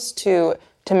tools to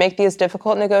make these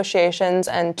difficult negotiations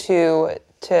and to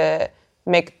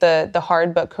make the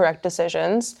hard but correct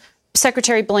decisions.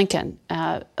 Secretary Blinken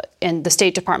and the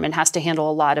State Department has to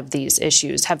handle a lot of these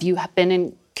issues. Have you been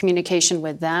in communication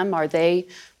with them? Are they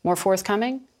more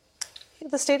forthcoming?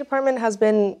 The State Department has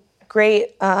been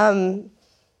great.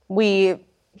 We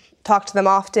talk to them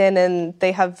often, and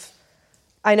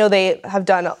I know they have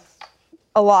done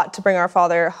a lot to bring our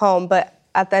father home, but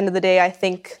at the end of the day, I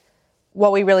think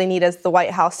what we really need is the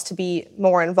White House to be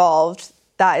more involved.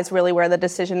 That is really where the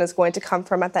decision is going to come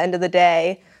from at the end of the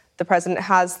day. The president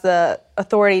has the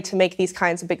authority to make these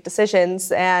kinds of big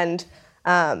decisions, and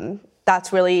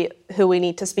that's really who we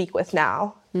need to speak with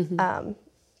now. Mm-hmm.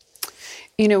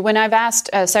 You know, when I've asked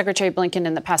Secretary Blinken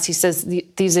in the past, he says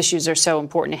these issues are so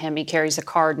important to him. He carries a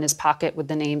card in his pocket with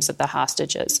the names of the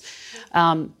hostages.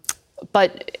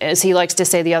 But as he likes to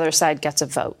say, the other side gets a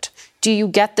vote. Do you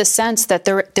get the sense that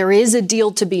there is a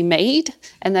deal to be made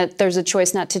and that there's a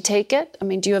choice not to take it? I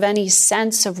mean, do you have any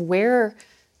sense of where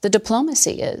the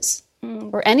diplomacy is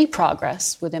or any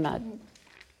progress with Ahmad?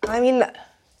 I mean,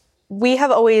 we have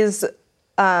always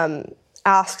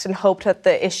asked and hoped that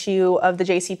the issue of the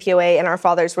JCPOA and our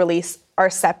father's release are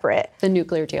separate. The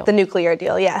nuclear deal. The nuclear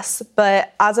deal, yes.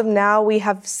 But as of now, we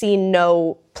have seen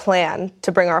no plan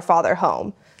to bring our father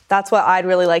home. That's what I'd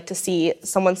really like to see.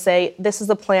 Someone say, this is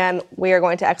the plan, we are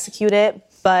going to execute it.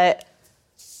 But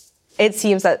it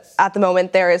seems that at the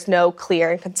moment there is no clear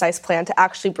and concise plan to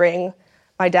actually bring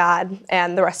my dad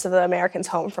and the rest of the Americans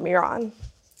home from Iran.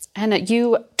 And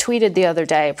you tweeted the other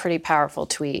day a pretty powerful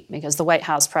tweet because the White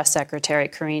House press secretary,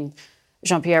 Karine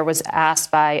Jean-Pierre, was asked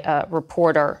by a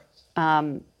reporter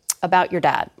about your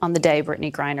dad on the day Brittany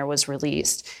Griner was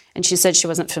released. And she said she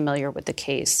wasn't familiar with the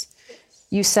case.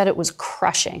 You said it was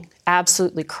crushing,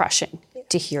 absolutely crushing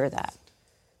to hear that.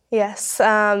 Yes,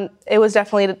 it was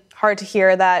definitely hard to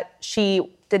hear that she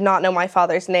did not know my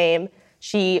father's name.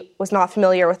 She was not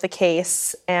familiar with the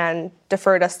case and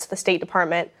deferred us to the State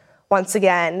Department. Once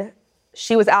again,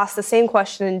 she was asked the same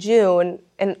question in June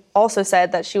and also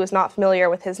said that she was not familiar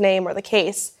with his name or the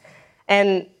case.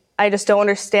 And I just don't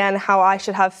understand how I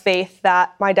should have faith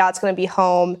that my dad's going to be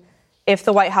home if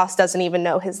the White House doesn't even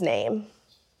know his name.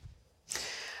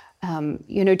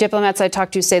 You know, diplomats I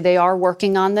talk to say they are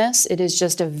working on this. It is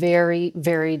just a very,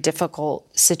 very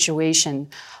difficult situation.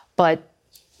 But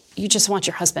you just want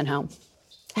your husband home.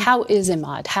 How is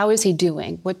Ahmad? How is he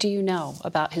doing? What do you know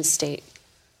about his state?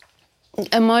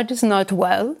 Ahmad is not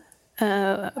well.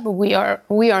 We are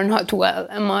not well.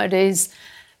 Ahmad is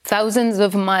thousands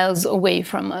of miles away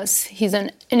from us. He's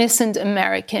an innocent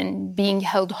American being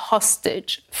held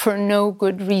hostage for no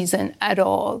good reason at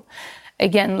all.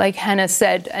 Again, like Hannah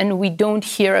said, and we don't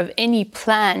hear of any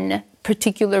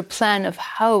particular plan of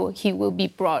how he will be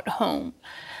brought home.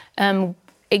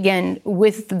 Again,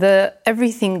 with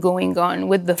everything going on,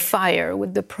 with the fire,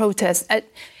 with the protests,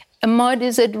 Ahmad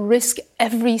is at risk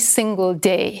every single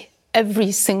day,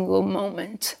 every single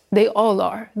moment. They all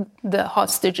are, the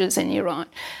hostages in Iran.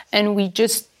 And we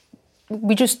just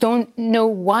don't know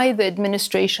why the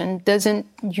administration doesn't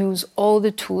use all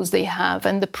the tools they have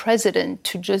and the president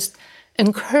to just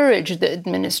encourage the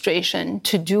administration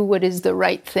to do what is the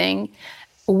right thing.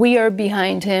 We are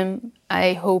behind him.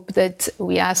 I hope that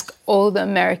we ask all the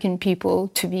American people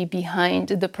to be behind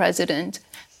the president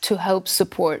to help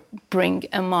support, bring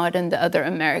Ahmaud and the other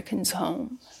Americans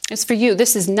home. It's for you.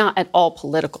 This is not at all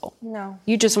political. No.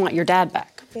 You just want your dad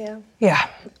back. Yeah,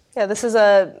 this is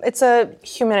a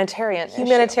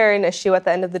humanitarian issue at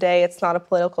the end of the day. It's not a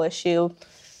political issue.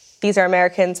 These are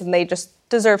Americans and they just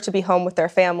deserve to be home with their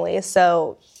families.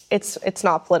 So it's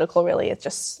not political really.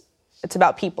 It's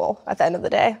about people at the end of the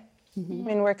day. Mm-hmm. I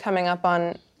mean, we're coming up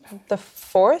on the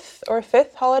 4th or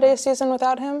 5th holiday season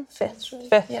without him? 5th.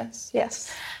 5th.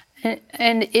 Yes.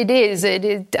 And it is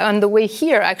on the way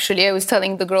here, actually, I was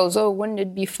telling the girls, wouldn't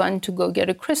it be fun to go get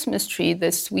a Christmas tree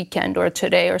this weekend or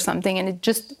today or something? And it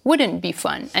just wouldn't be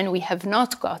fun. And we have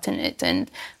not gotten it.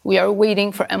 And we are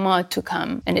waiting for Ahmaud to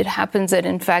come. And it happens that,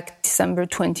 in fact, December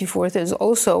 24th is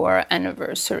also our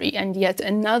anniversary, and yet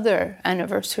another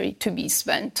anniversary to be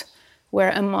spent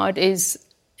where Ahmaud is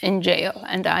in jail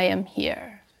and I am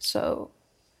here. So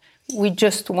we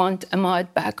just want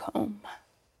Ahmaud back home.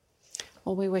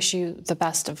 Well, we wish you the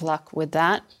best of luck with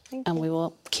that, and we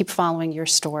will keep following your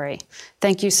story.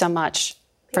 Thank you so much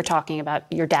for talking about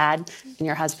your dad and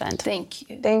your husband. Thank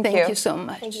you. Thank you so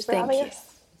much. Thank you for having us.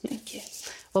 Thank you.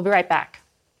 We'll be right back.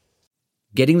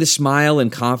 Getting the smile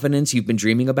and confidence you've been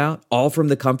dreaming about, all from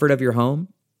the comfort of your home,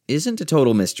 isn't a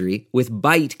total mystery with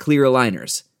Byte clear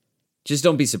aligners. Just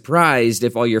don't be surprised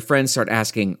if all your friends start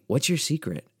asking, "What's your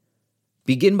secret?"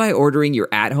 Begin by ordering your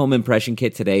at-home impression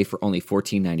kit today for only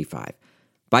 $14.95.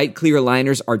 Byte clear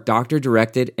aligners are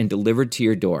doctor-directed and delivered to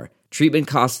your door. Treatment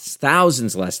costs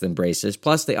thousands less than braces,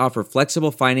 plus they offer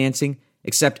flexible financing,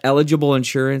 accept eligible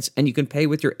insurance, and you can pay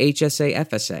with your HSA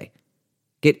FSA.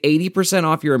 Get 80%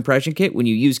 off your impression kit when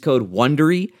you use code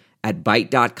WONDERY at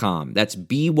Byte.com. That's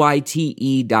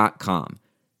BYTE.com.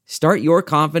 Start your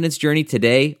confidence journey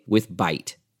today with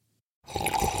Byte.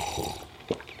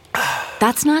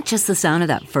 That's not just the sound of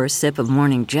that first sip of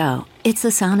Morning Joe. It's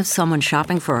the sound of someone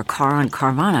shopping for a car on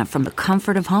Carvana from the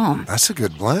comfort of home. That's a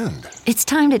good blend. It's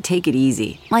time to take it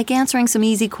easy, like answering some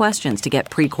easy questions to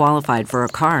get pre-qualified for a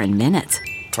car in minutes.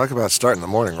 Talk about starting the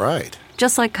morning right.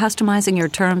 Just like customizing your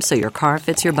terms so your car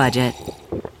fits your budget.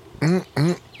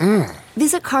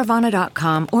 Visit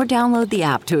Carvana.com or download the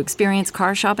app to experience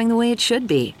car shopping the way it should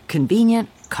be. Convenient,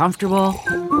 comfortable.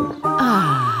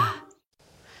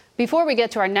 Before we get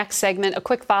to our next segment, a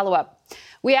quick follow-up.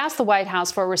 We asked the White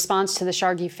House for a response to the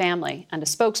Shargi family, and a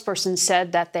spokesperson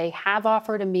said that they have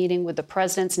offered a meeting with the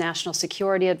president's national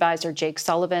security advisor, Jake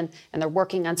Sullivan, and they're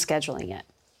working on scheduling it.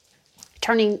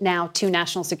 Turning now to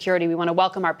national security, we want to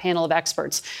welcome our panel of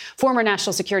experts. Former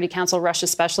National Security Council Russia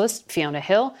specialist Fiona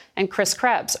Hill and Chris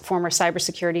Krebs, former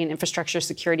Cybersecurity and Infrastructure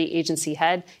Security Agency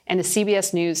head and a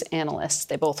CBS News analyst.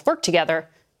 They both worked together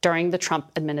during the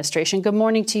Trump administration. Good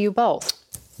morning to you both.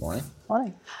 Morning.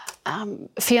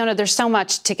 Fiona, there's so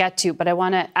much to get to, but I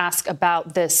want to ask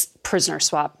about this prisoner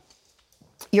swap.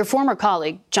 Your former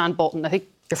colleague, John Bolton, I think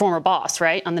your former boss,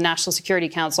 right, on the National Security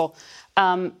Council,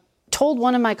 told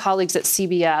one of my colleagues at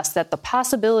CBS that the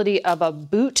possibility of a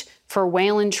boot for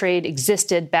Whalen trade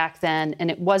existed back then,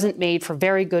 and it wasn't made for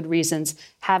very good reasons,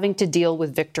 having to deal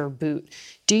with Victor Bout.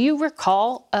 Do you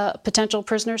recall a potential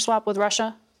prisoner swap with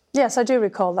Russia? Yes, I do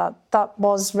recall that. That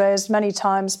was raised many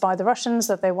times by the Russians,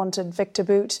 that they wanted Victor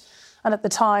Bout. And at the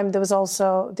time, there was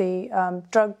also the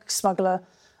drug smuggler,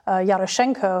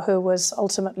 Yaroshenko, who was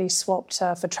ultimately swapped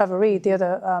for Trevor Reed, the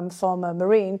other former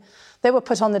Marine. They were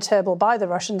put on the table by the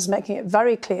Russians, making it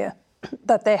very clear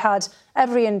that they had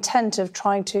every intent of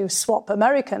trying to swap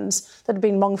Americans that had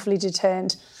been wrongfully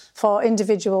detained for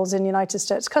individuals in United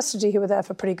States custody who were there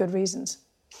for pretty good reasons.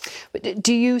 But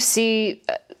do you see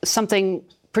something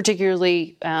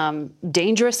particularly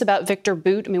dangerous about Victor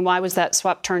Bout? I mean, why was that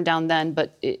swap turned down then,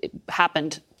 but it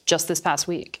happened just this past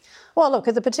week? Well, look,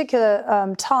 at the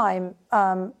particular time,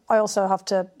 I also have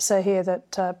to say here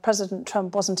that President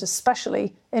Trump wasn't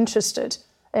especially interested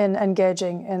in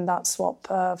engaging in that swap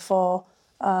for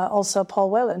also Paul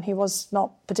Whalen. He was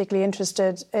not particularly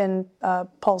interested in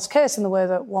Paul's case in the way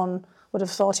that one would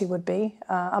have thought he would be.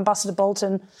 Ambassador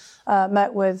Bolton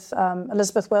met with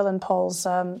Elizabeth Whalen, Paul's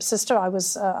sister. I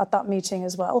was at that meeting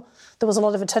as well. There was a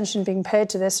lot of attention being paid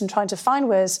to this and trying to find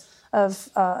ways of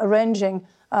arranging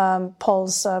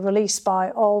Paul's release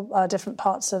by all different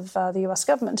parts of the US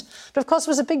government. But of course,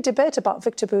 there was a big debate about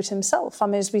Victor Bout himself. I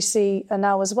mean, as we see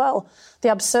now as well,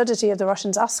 the absurdity of the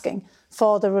Russians asking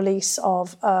for the release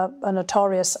of a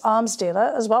notorious arms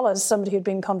dealer, as well as somebody who'd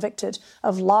been convicted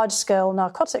of large-scale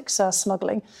narcotics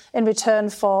smuggling, in return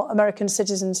for American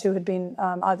citizens who had been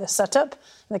either set up,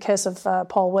 in the case of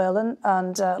Paul Whalen,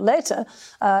 and later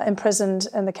imprisoned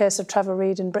in the case of Trevor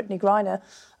Reed and Brittany Griner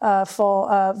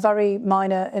for very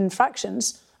minor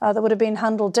infractions. that would have been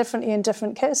handled differently in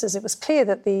different cases. It was clear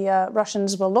that the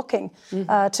Russians were looking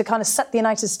to kind of set the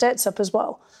United States up as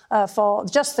well for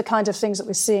just the kind of things that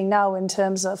we're seeing now in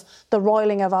terms of the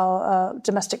roiling of our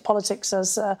domestic politics,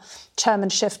 as Chairman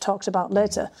Schiff talked about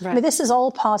later. Right. I mean, this is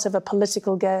all part of a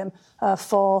political game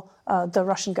for the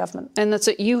Russian government. And that's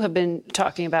what you have been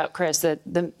talking about, Chris, that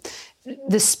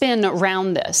the spin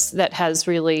around this that has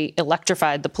really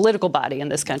electrified the political body in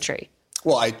this country.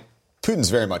 Well,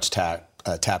 Putin's very much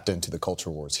tapped into the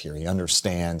culture wars here. He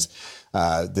understands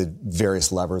the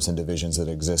various levers and divisions that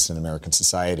exist in American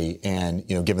society. And,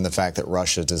 given the fact that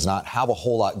Russia does not have a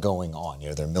whole lot going on,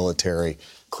 their military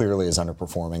clearly is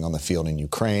underperforming on the field in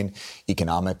Ukraine.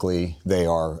 Economically, they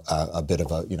are a bit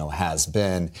of a, has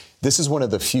been. This is one of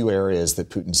the few areas that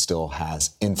Putin still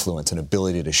has influence and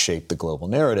ability to shape the global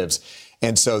narratives.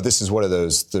 And so this is one of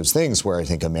those things where I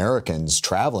think Americans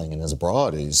traveling and as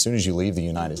abroad, as soon as you leave the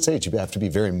United States, you have to be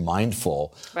very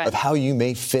mindful of how you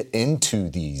may fit into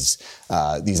these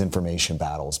information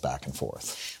battles back and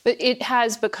forth. But it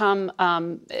has become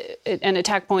an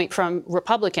attack point from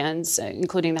Republicans,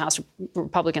 including the House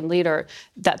Republican leader,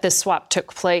 that this swap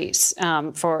took place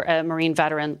for a Marine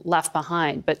veteran left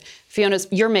behind. But Fiona,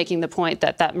 you're making the point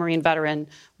that Marine veteran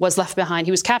was left behind.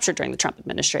 He was captured during the Trump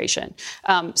administration.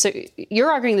 So you're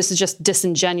arguing this is just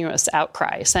disingenuous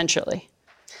outcry, essentially.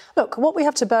 Look, what we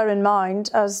have to bear in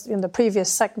mind, as in the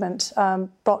previous segment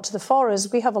brought to the fore,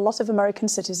 is we have a lot of American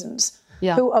citizens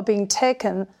who are being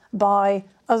taken by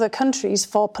other countries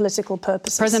for political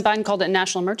purposes. President Biden called it a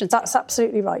national emergency. That's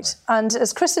absolutely right. And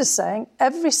as Chris is saying,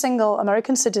 every single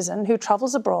American citizen who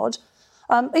travels abroad,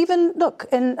 even, look,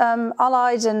 in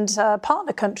allied and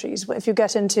partner countries, if you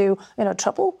get into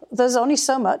trouble, there's only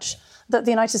so much that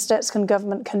the United States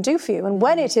government can do for you. And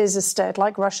when it is a state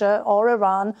like Russia or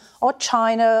Iran or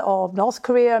China or North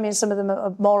Korea, I mean, some of them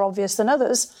are more obvious than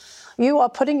others, you are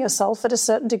putting yourself at a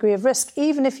certain degree of risk,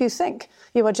 even if you think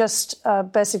you are just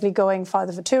basically going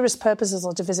either for tourist purposes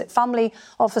or to visit family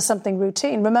or for something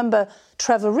routine. Remember,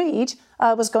 Trevor Reed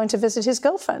was going to visit his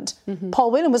girlfriend.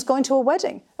 Paul Whelan was going to a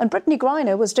wedding. And Brittany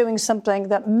Griner was doing something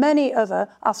that many other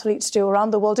athletes do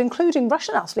around the world, including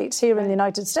Russian athletes here in the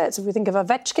United States. If we think of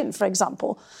Ovechkin, for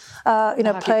example,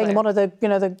 playing one of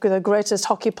the greatest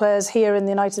hockey players here in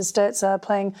the United States,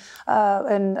 playing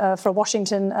for a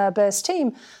Washington-based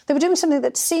team. They were doing something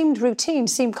that seemed routine,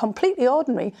 seemed completely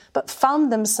ordinary, but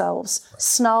found themselves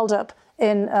snarled up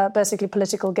in basically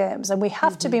political games. And we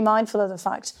have to be mindful of the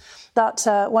fact that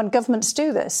when governments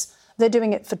do this, they're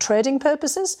doing it for trading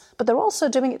purposes, but they're also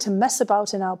doing it to mess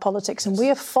about in our politics. And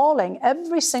we are falling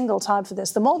every single time for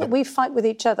this. The more that we fight with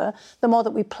each other, the more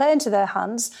that we play into their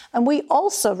hands. And we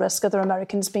also risk other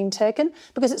Americans being taken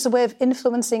because it's a way of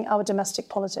influencing our domestic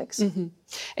politics.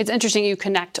 It's interesting you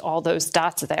connect all those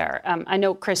dots there. I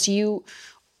know, Chris, you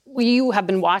have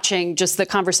been watching just the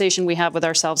conversation we have with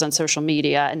ourselves on social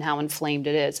media and how inflamed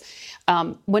it is.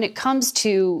 When it comes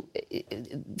to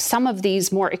some of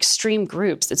these more extreme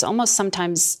groups, it's almost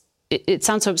sometimes, it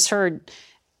sounds so absurd,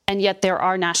 and yet there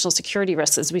are national security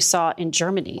risks, as we saw in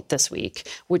Germany this week,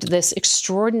 with this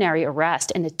extraordinary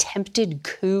arrest and attempted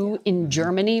coup in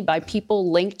Germany by people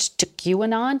linked to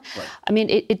QAnon. Right. I mean,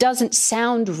 it doesn't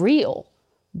sound real,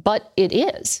 but it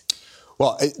is.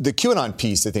 Well, the QAnon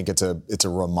piece, I think it's a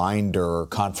reminder or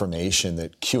confirmation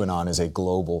that QAnon is a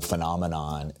global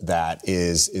phenomenon that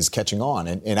is catching on.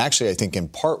 And actually, I think in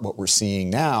part what we're seeing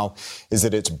now is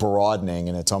that it's broadening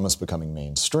and it's almost becoming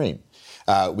mainstream.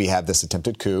 We have this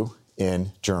attempted coup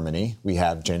in Germany. We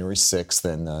have January 6th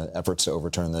and the efforts to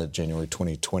overturn the January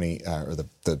 2020 or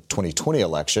the 2020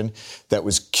 election that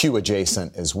was Q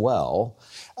adjacent as well.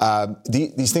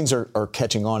 These things are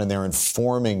catching on and they're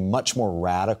informing much more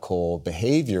radical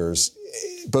behaviors,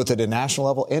 both at a national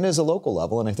level and as a local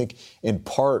level. And I think in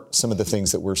part some of the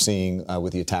things that we're seeing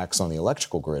with the attacks on the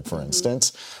electrical grid, for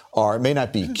instance, may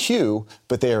not be Q,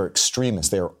 but they are extremists.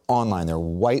 They are online. They're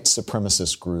white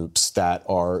supremacist groups that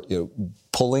are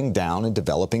pulling down and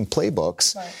developing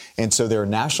playbooks. Right. And so there are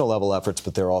national level efforts,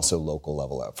 but there are also local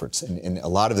level efforts. And a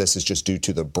lot of this is just due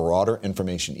to the broader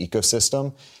information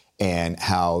ecosystem and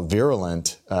how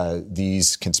virulent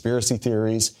these conspiracy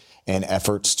theories and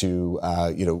efforts to,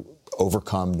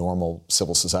 overcome normal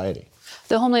civil society.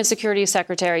 The Homeland Security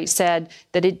Secretary said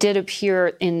that it did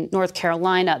appear in North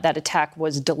Carolina that attack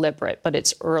was deliberate, but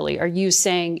it's early. Are you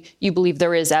saying you believe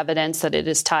there is evidence that it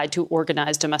is tied to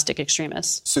organized domestic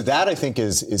extremists? So that, I think,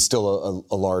 is still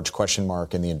a large question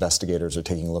mark, and the investigators are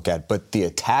taking a look at. But the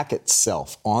attack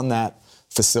itself on that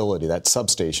facility, that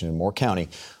substation in Moore County,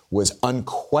 was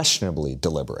unquestionably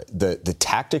deliberate. The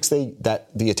tactics that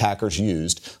the attackers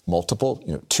used, multiple,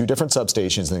 2 different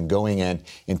substations, and then going in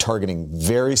and targeting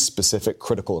very specific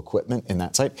critical equipment in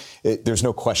that site, there's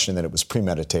no question that it was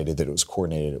premeditated, that it was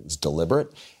coordinated, it was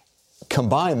deliberate.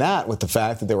 Combine that with the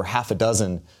fact that there were half a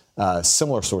dozen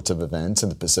similar sorts of events in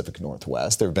the Pacific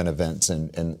Northwest. There have been events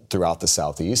throughout the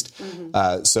Southeast.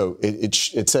 So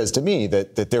it says to me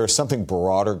that there is something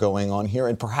broader going on here,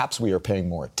 and perhaps we are paying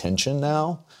more attention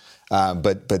now.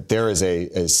 But there is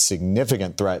a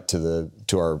significant threat to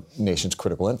our nation's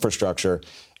critical infrastructure.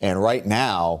 And right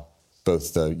now,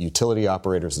 both the utility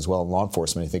operators as well as law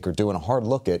enforcement, I think, are doing a hard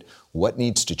look at what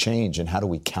needs to change and how do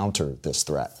we counter this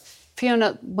threat.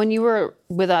 Fiona, when you were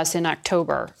with us in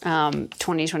October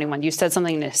 2021, you said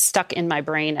something that stuck in my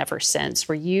brain ever since,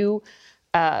 where you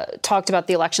talked about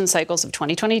the election cycles of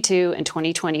 2022 and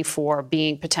 2024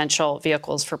 being potential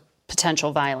vehicles for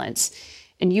potential violence.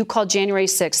 And you called January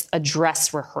 6th a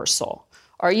dress rehearsal.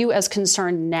 Are you as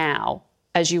concerned now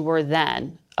as you were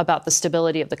then about the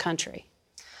stability of the country?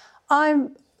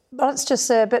 I'm, let's just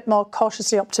say, a bit more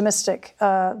cautiously optimistic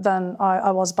than I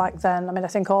was back then. I mean, I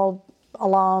think all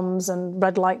alarms and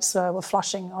red lights were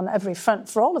flashing on every front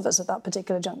for all of us at that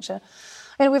particular juncture.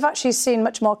 We've actually seen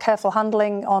much more careful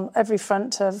handling on every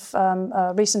front of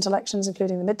recent elections,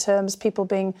 including the midterms, people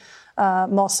being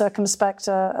more circumspect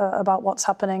about what's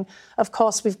happening. Of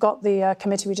course, we've got the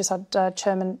committee. We just had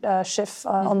Chairman Schiff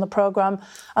on the programme,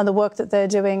 and the work that they're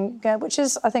doing, which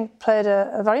is, I think, played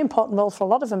a very important role for a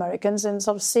lot of Americans in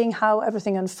sort of seeing how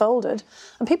everything unfolded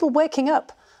and people waking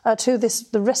up to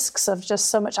the risks of just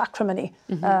so much acrimony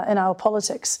in our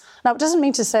politics. Now, it doesn't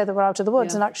mean to say that we're out of the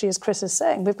woods, and actually, as Chris is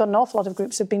saying, we've got an awful lot of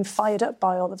groups who've been fired up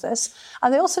by all of this,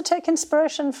 and they also take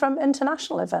inspiration from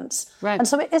international events. Right. And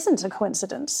so it isn't a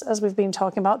coincidence, as we've been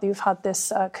talking about, that you've had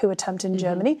this coup attempt in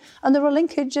Germany, and there are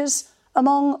linkages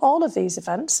among all of these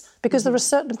events, because there are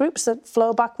certain groups that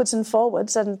flow backwards and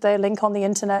forwards, and they link on the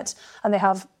internet, and they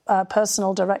have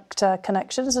personal direct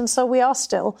connections. And so we are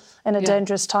still in a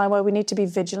dangerous time where we need to be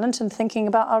vigilant and thinking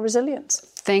about our resilience.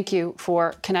 Thank you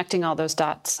for connecting all those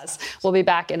dots. We'll be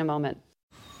back in a moment.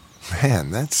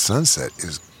 Man, that sunset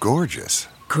is gorgeous.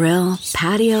 Grill,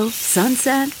 patio,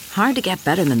 sunset. Hard to get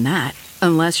better than that.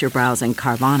 Unless you're browsing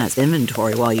Carvana's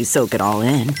inventory while you soak it all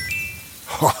in.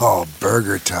 Oh,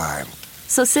 burger time.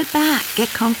 So sit back, get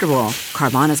comfortable.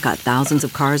 Carvana's got thousands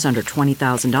of cars under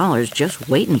 $20,000 just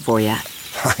waiting for you.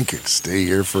 I could stay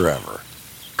here forever.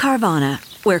 Carvana,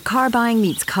 where car buying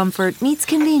meets comfort, meets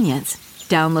convenience.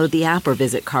 Download the app or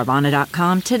visit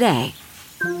Carvana.com today.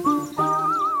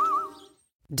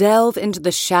 Delve into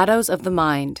the shadows of the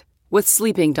mind with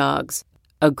Sleeping Dogs,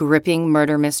 a gripping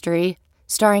murder mystery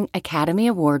starring Academy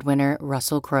Award winner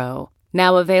Russell Crowe.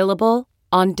 Now available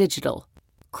on digital.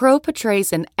 Crowe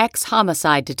portrays an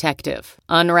ex-homicide detective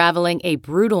unraveling a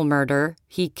brutal murder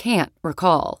he can't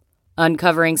recall.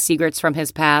 Uncovering secrets from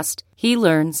his past, he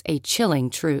learns a chilling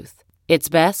truth. It's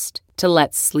best to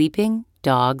let sleeping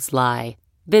dogs lie.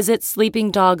 Visit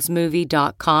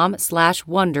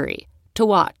sleepingdogsmovie.com/Wondery to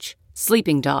watch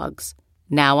Sleeping Dogs,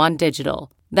 now on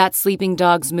digital. That's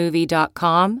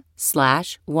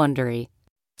sleepingdogsmovie.com/Wondery.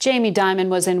 Jamie Dimon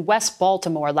was in West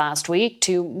Baltimore last week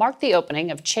to mark the opening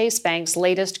of Chase Bank's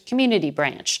latest community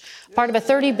branch, part of a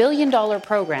 $30 billion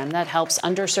program that helps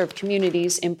underserved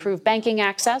communities improve banking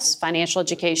access, financial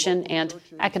education, and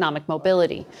economic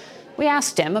mobility. We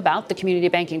asked him about the community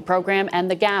banking program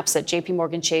and the gaps that J.P.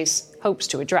 Morgan Chase hopes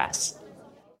to address.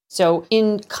 So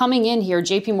in coming in here,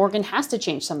 J.P. Morgan has to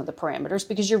change some of the parameters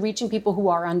because you're reaching people who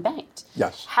are unbanked.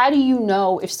 Yes. How do you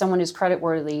know if someone is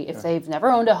creditworthy if they've never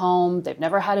owned a home, they've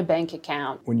never had a bank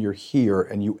account? When you're here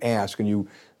and you ask and you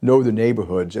know the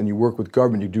neighborhoods and you work with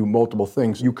government, you do multiple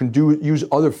things. You can use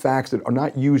other facts that are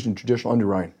not used in traditional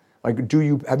underwriting. Like,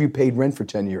 have you paid rent for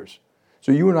 10 years?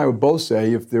 So you and I would both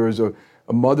say if there is a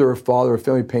mother or father or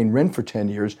family paying rent for 10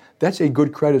 years, that's a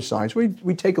good credit sign. So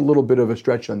we take a little bit of a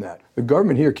stretch on that. The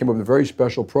government here came up with a very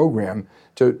special program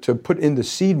to put in the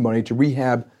seed money to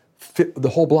rehab the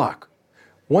whole block.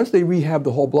 Once they rehab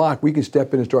the whole block, we can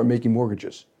step in and start making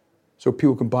mortgages so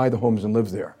people can buy the homes and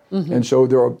live there. Mm-hmm. And so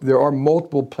there are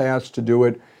multiple paths to do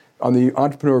it. On the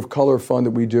Entrepreneur of Color Fund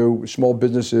that we do, small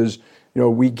businesses,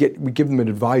 we give them an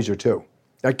advisor too.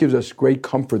 That gives us great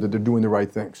comfort that they're doing the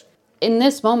right things. In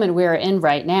this moment we're in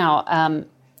right now,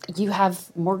 you have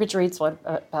mortgage rates,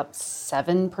 about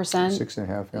 7%?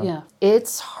 6.5%, yeah.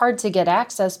 It's hard to get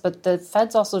access, but the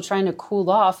Fed's also trying to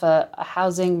cool off a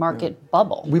housing market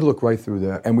bubble. We look right through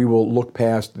that, and we will look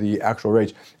past the actual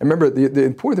rates. And remember, the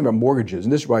important thing about mortgages,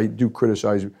 and this is why I do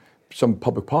criticize some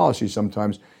public policy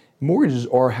sometimes, mortgages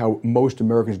are how most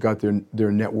Americans got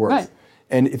their net worth. Right.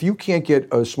 And if you can't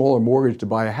get a smaller mortgage to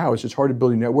buy a house, it's hard to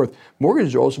build your net worth.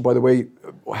 Mortgages are also, by the way,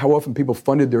 how often people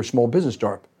funded their small business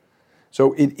startup.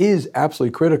 So it is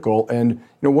absolutely critical. And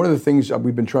one of the things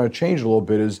we've been trying to change a little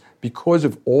bit is because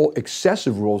of all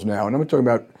excessive rules now, and I'm not talking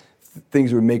about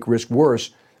things that would make risk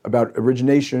worse, about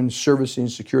origination, servicing,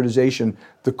 securitization,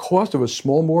 the cost of a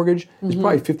small mortgage is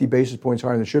probably 50 basis points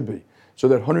higher than it should be. So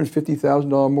that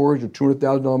 $150,000 mortgage or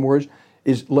 $200,000 mortgage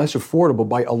is less affordable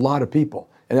by a lot of people.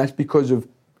 And that's because of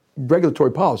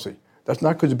regulatory policy. That's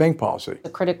not because of bank policy. The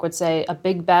critic would say a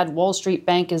big bad Wall Street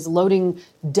bank is loading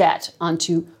debt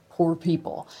onto poor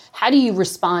people. How do you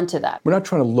respond to that? We're not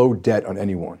trying to load debt on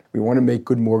anyone. We want to make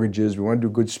good mortgages. We want to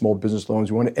do good small business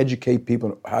loans. We want to educate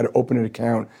people on how to open an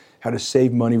account, how to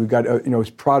save money. We've got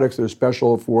products that are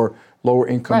special for lower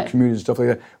income communities and stuff like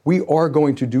that. We are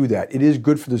going to do that. It is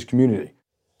good for this community.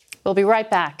 We'll be right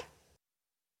back.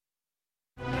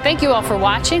 Thank you all for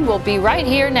watching. We'll be right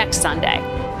here next Sunday.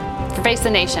 For Face the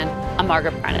Nation, I'm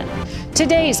Margaret Brennan.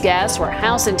 Today's guests were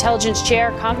House Intelligence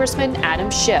Chair Congressman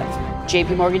Adam Schiff,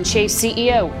 JP Morgan Chase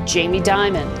CEO Jamie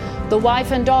Dimon, the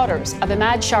wife and daughters of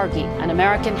Ahmad Shargi, an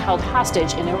American held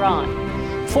hostage in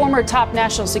Iran, former top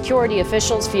national security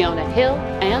officials Fiona Hill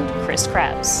and Chris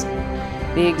Krebs.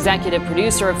 The executive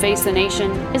producer of Face the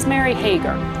Nation is Mary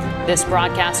Hager. This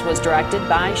broadcast was directed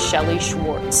by Shelley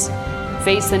Schwartz.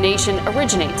 Face the Nation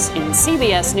originates in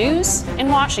CBS News in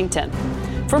Washington.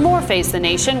 For more Face the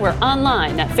Nation, we're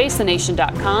online at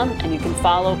facethenation.com, and you can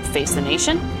follow Face the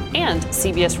Nation and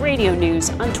CBS Radio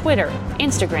News on Twitter,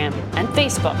 Instagram, and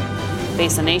Facebook.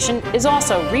 Face the Nation is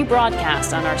also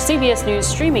rebroadcast on our CBS News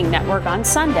streaming network on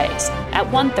Sundays at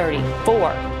 1:30,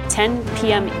 4, 10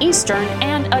 p.m. Eastern,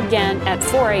 and again at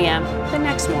 4 a.m. the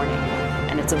next morning.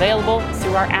 And it's available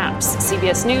through our apps,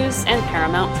 CBS News and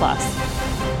Paramount Plus.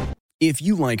 If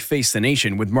you like Face the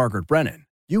Nation with Margaret Brennan,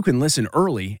 you can listen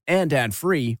early and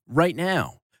ad-free right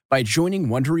now by joining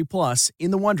Wondery Plus in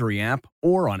the Wondery app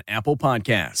or on Apple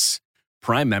Podcasts.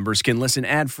 Prime members can listen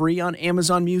ad-free on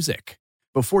Amazon Music.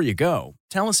 Before you go,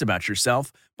 tell us about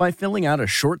yourself by filling out a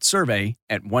short survey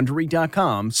at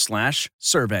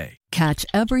Wondery.com/survey. Catch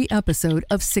every episode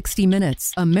of 60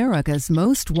 Minutes, America's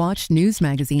most watched news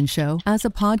magazine show, as a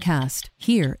podcast.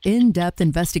 Hear in-depth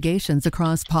investigations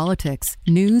across politics,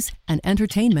 news, and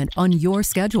entertainment on your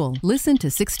schedule. Listen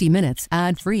to 60 Minutes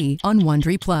ad-free on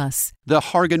Wondery Plus. The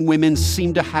Hargan women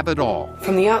seem to have it all.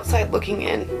 From the outside looking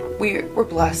in, we're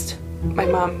blessed. My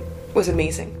mom was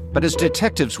amazing. But as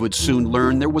detectives would soon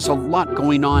learn, there was a lot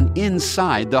going on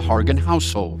inside the Hargan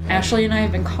household. Ashley and I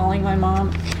have been calling my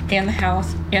mom and the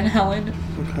house and Helen.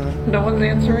 No one's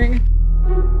answering.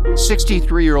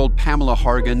 63-year-old Pamela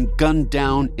Hargan gunned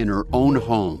down in her own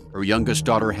home. Her youngest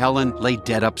daughter, Helen, lay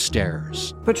dead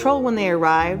upstairs. Patrol, when they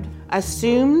arrived,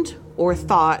 assumed or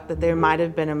thought that there might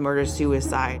have been a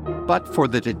murder-suicide. But for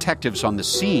the detectives on the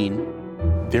scene,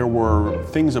 there were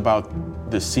things about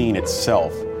the scene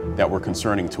itself that were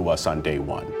concerning to us on day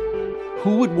one.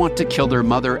 Who would want to kill their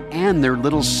mother and their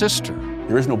little sister?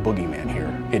 There is no boogeyman here.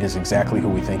 It is exactly who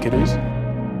we think it is.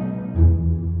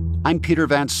 I'm Peter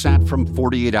Van Sant from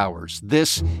 48 Hours.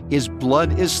 This is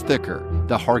Blood is Thicker,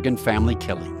 the Hargan family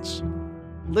killings.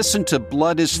 Listen to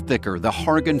Blood is Thicker, the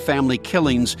Hargan family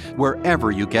killings,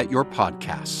 wherever you get your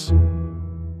podcasts.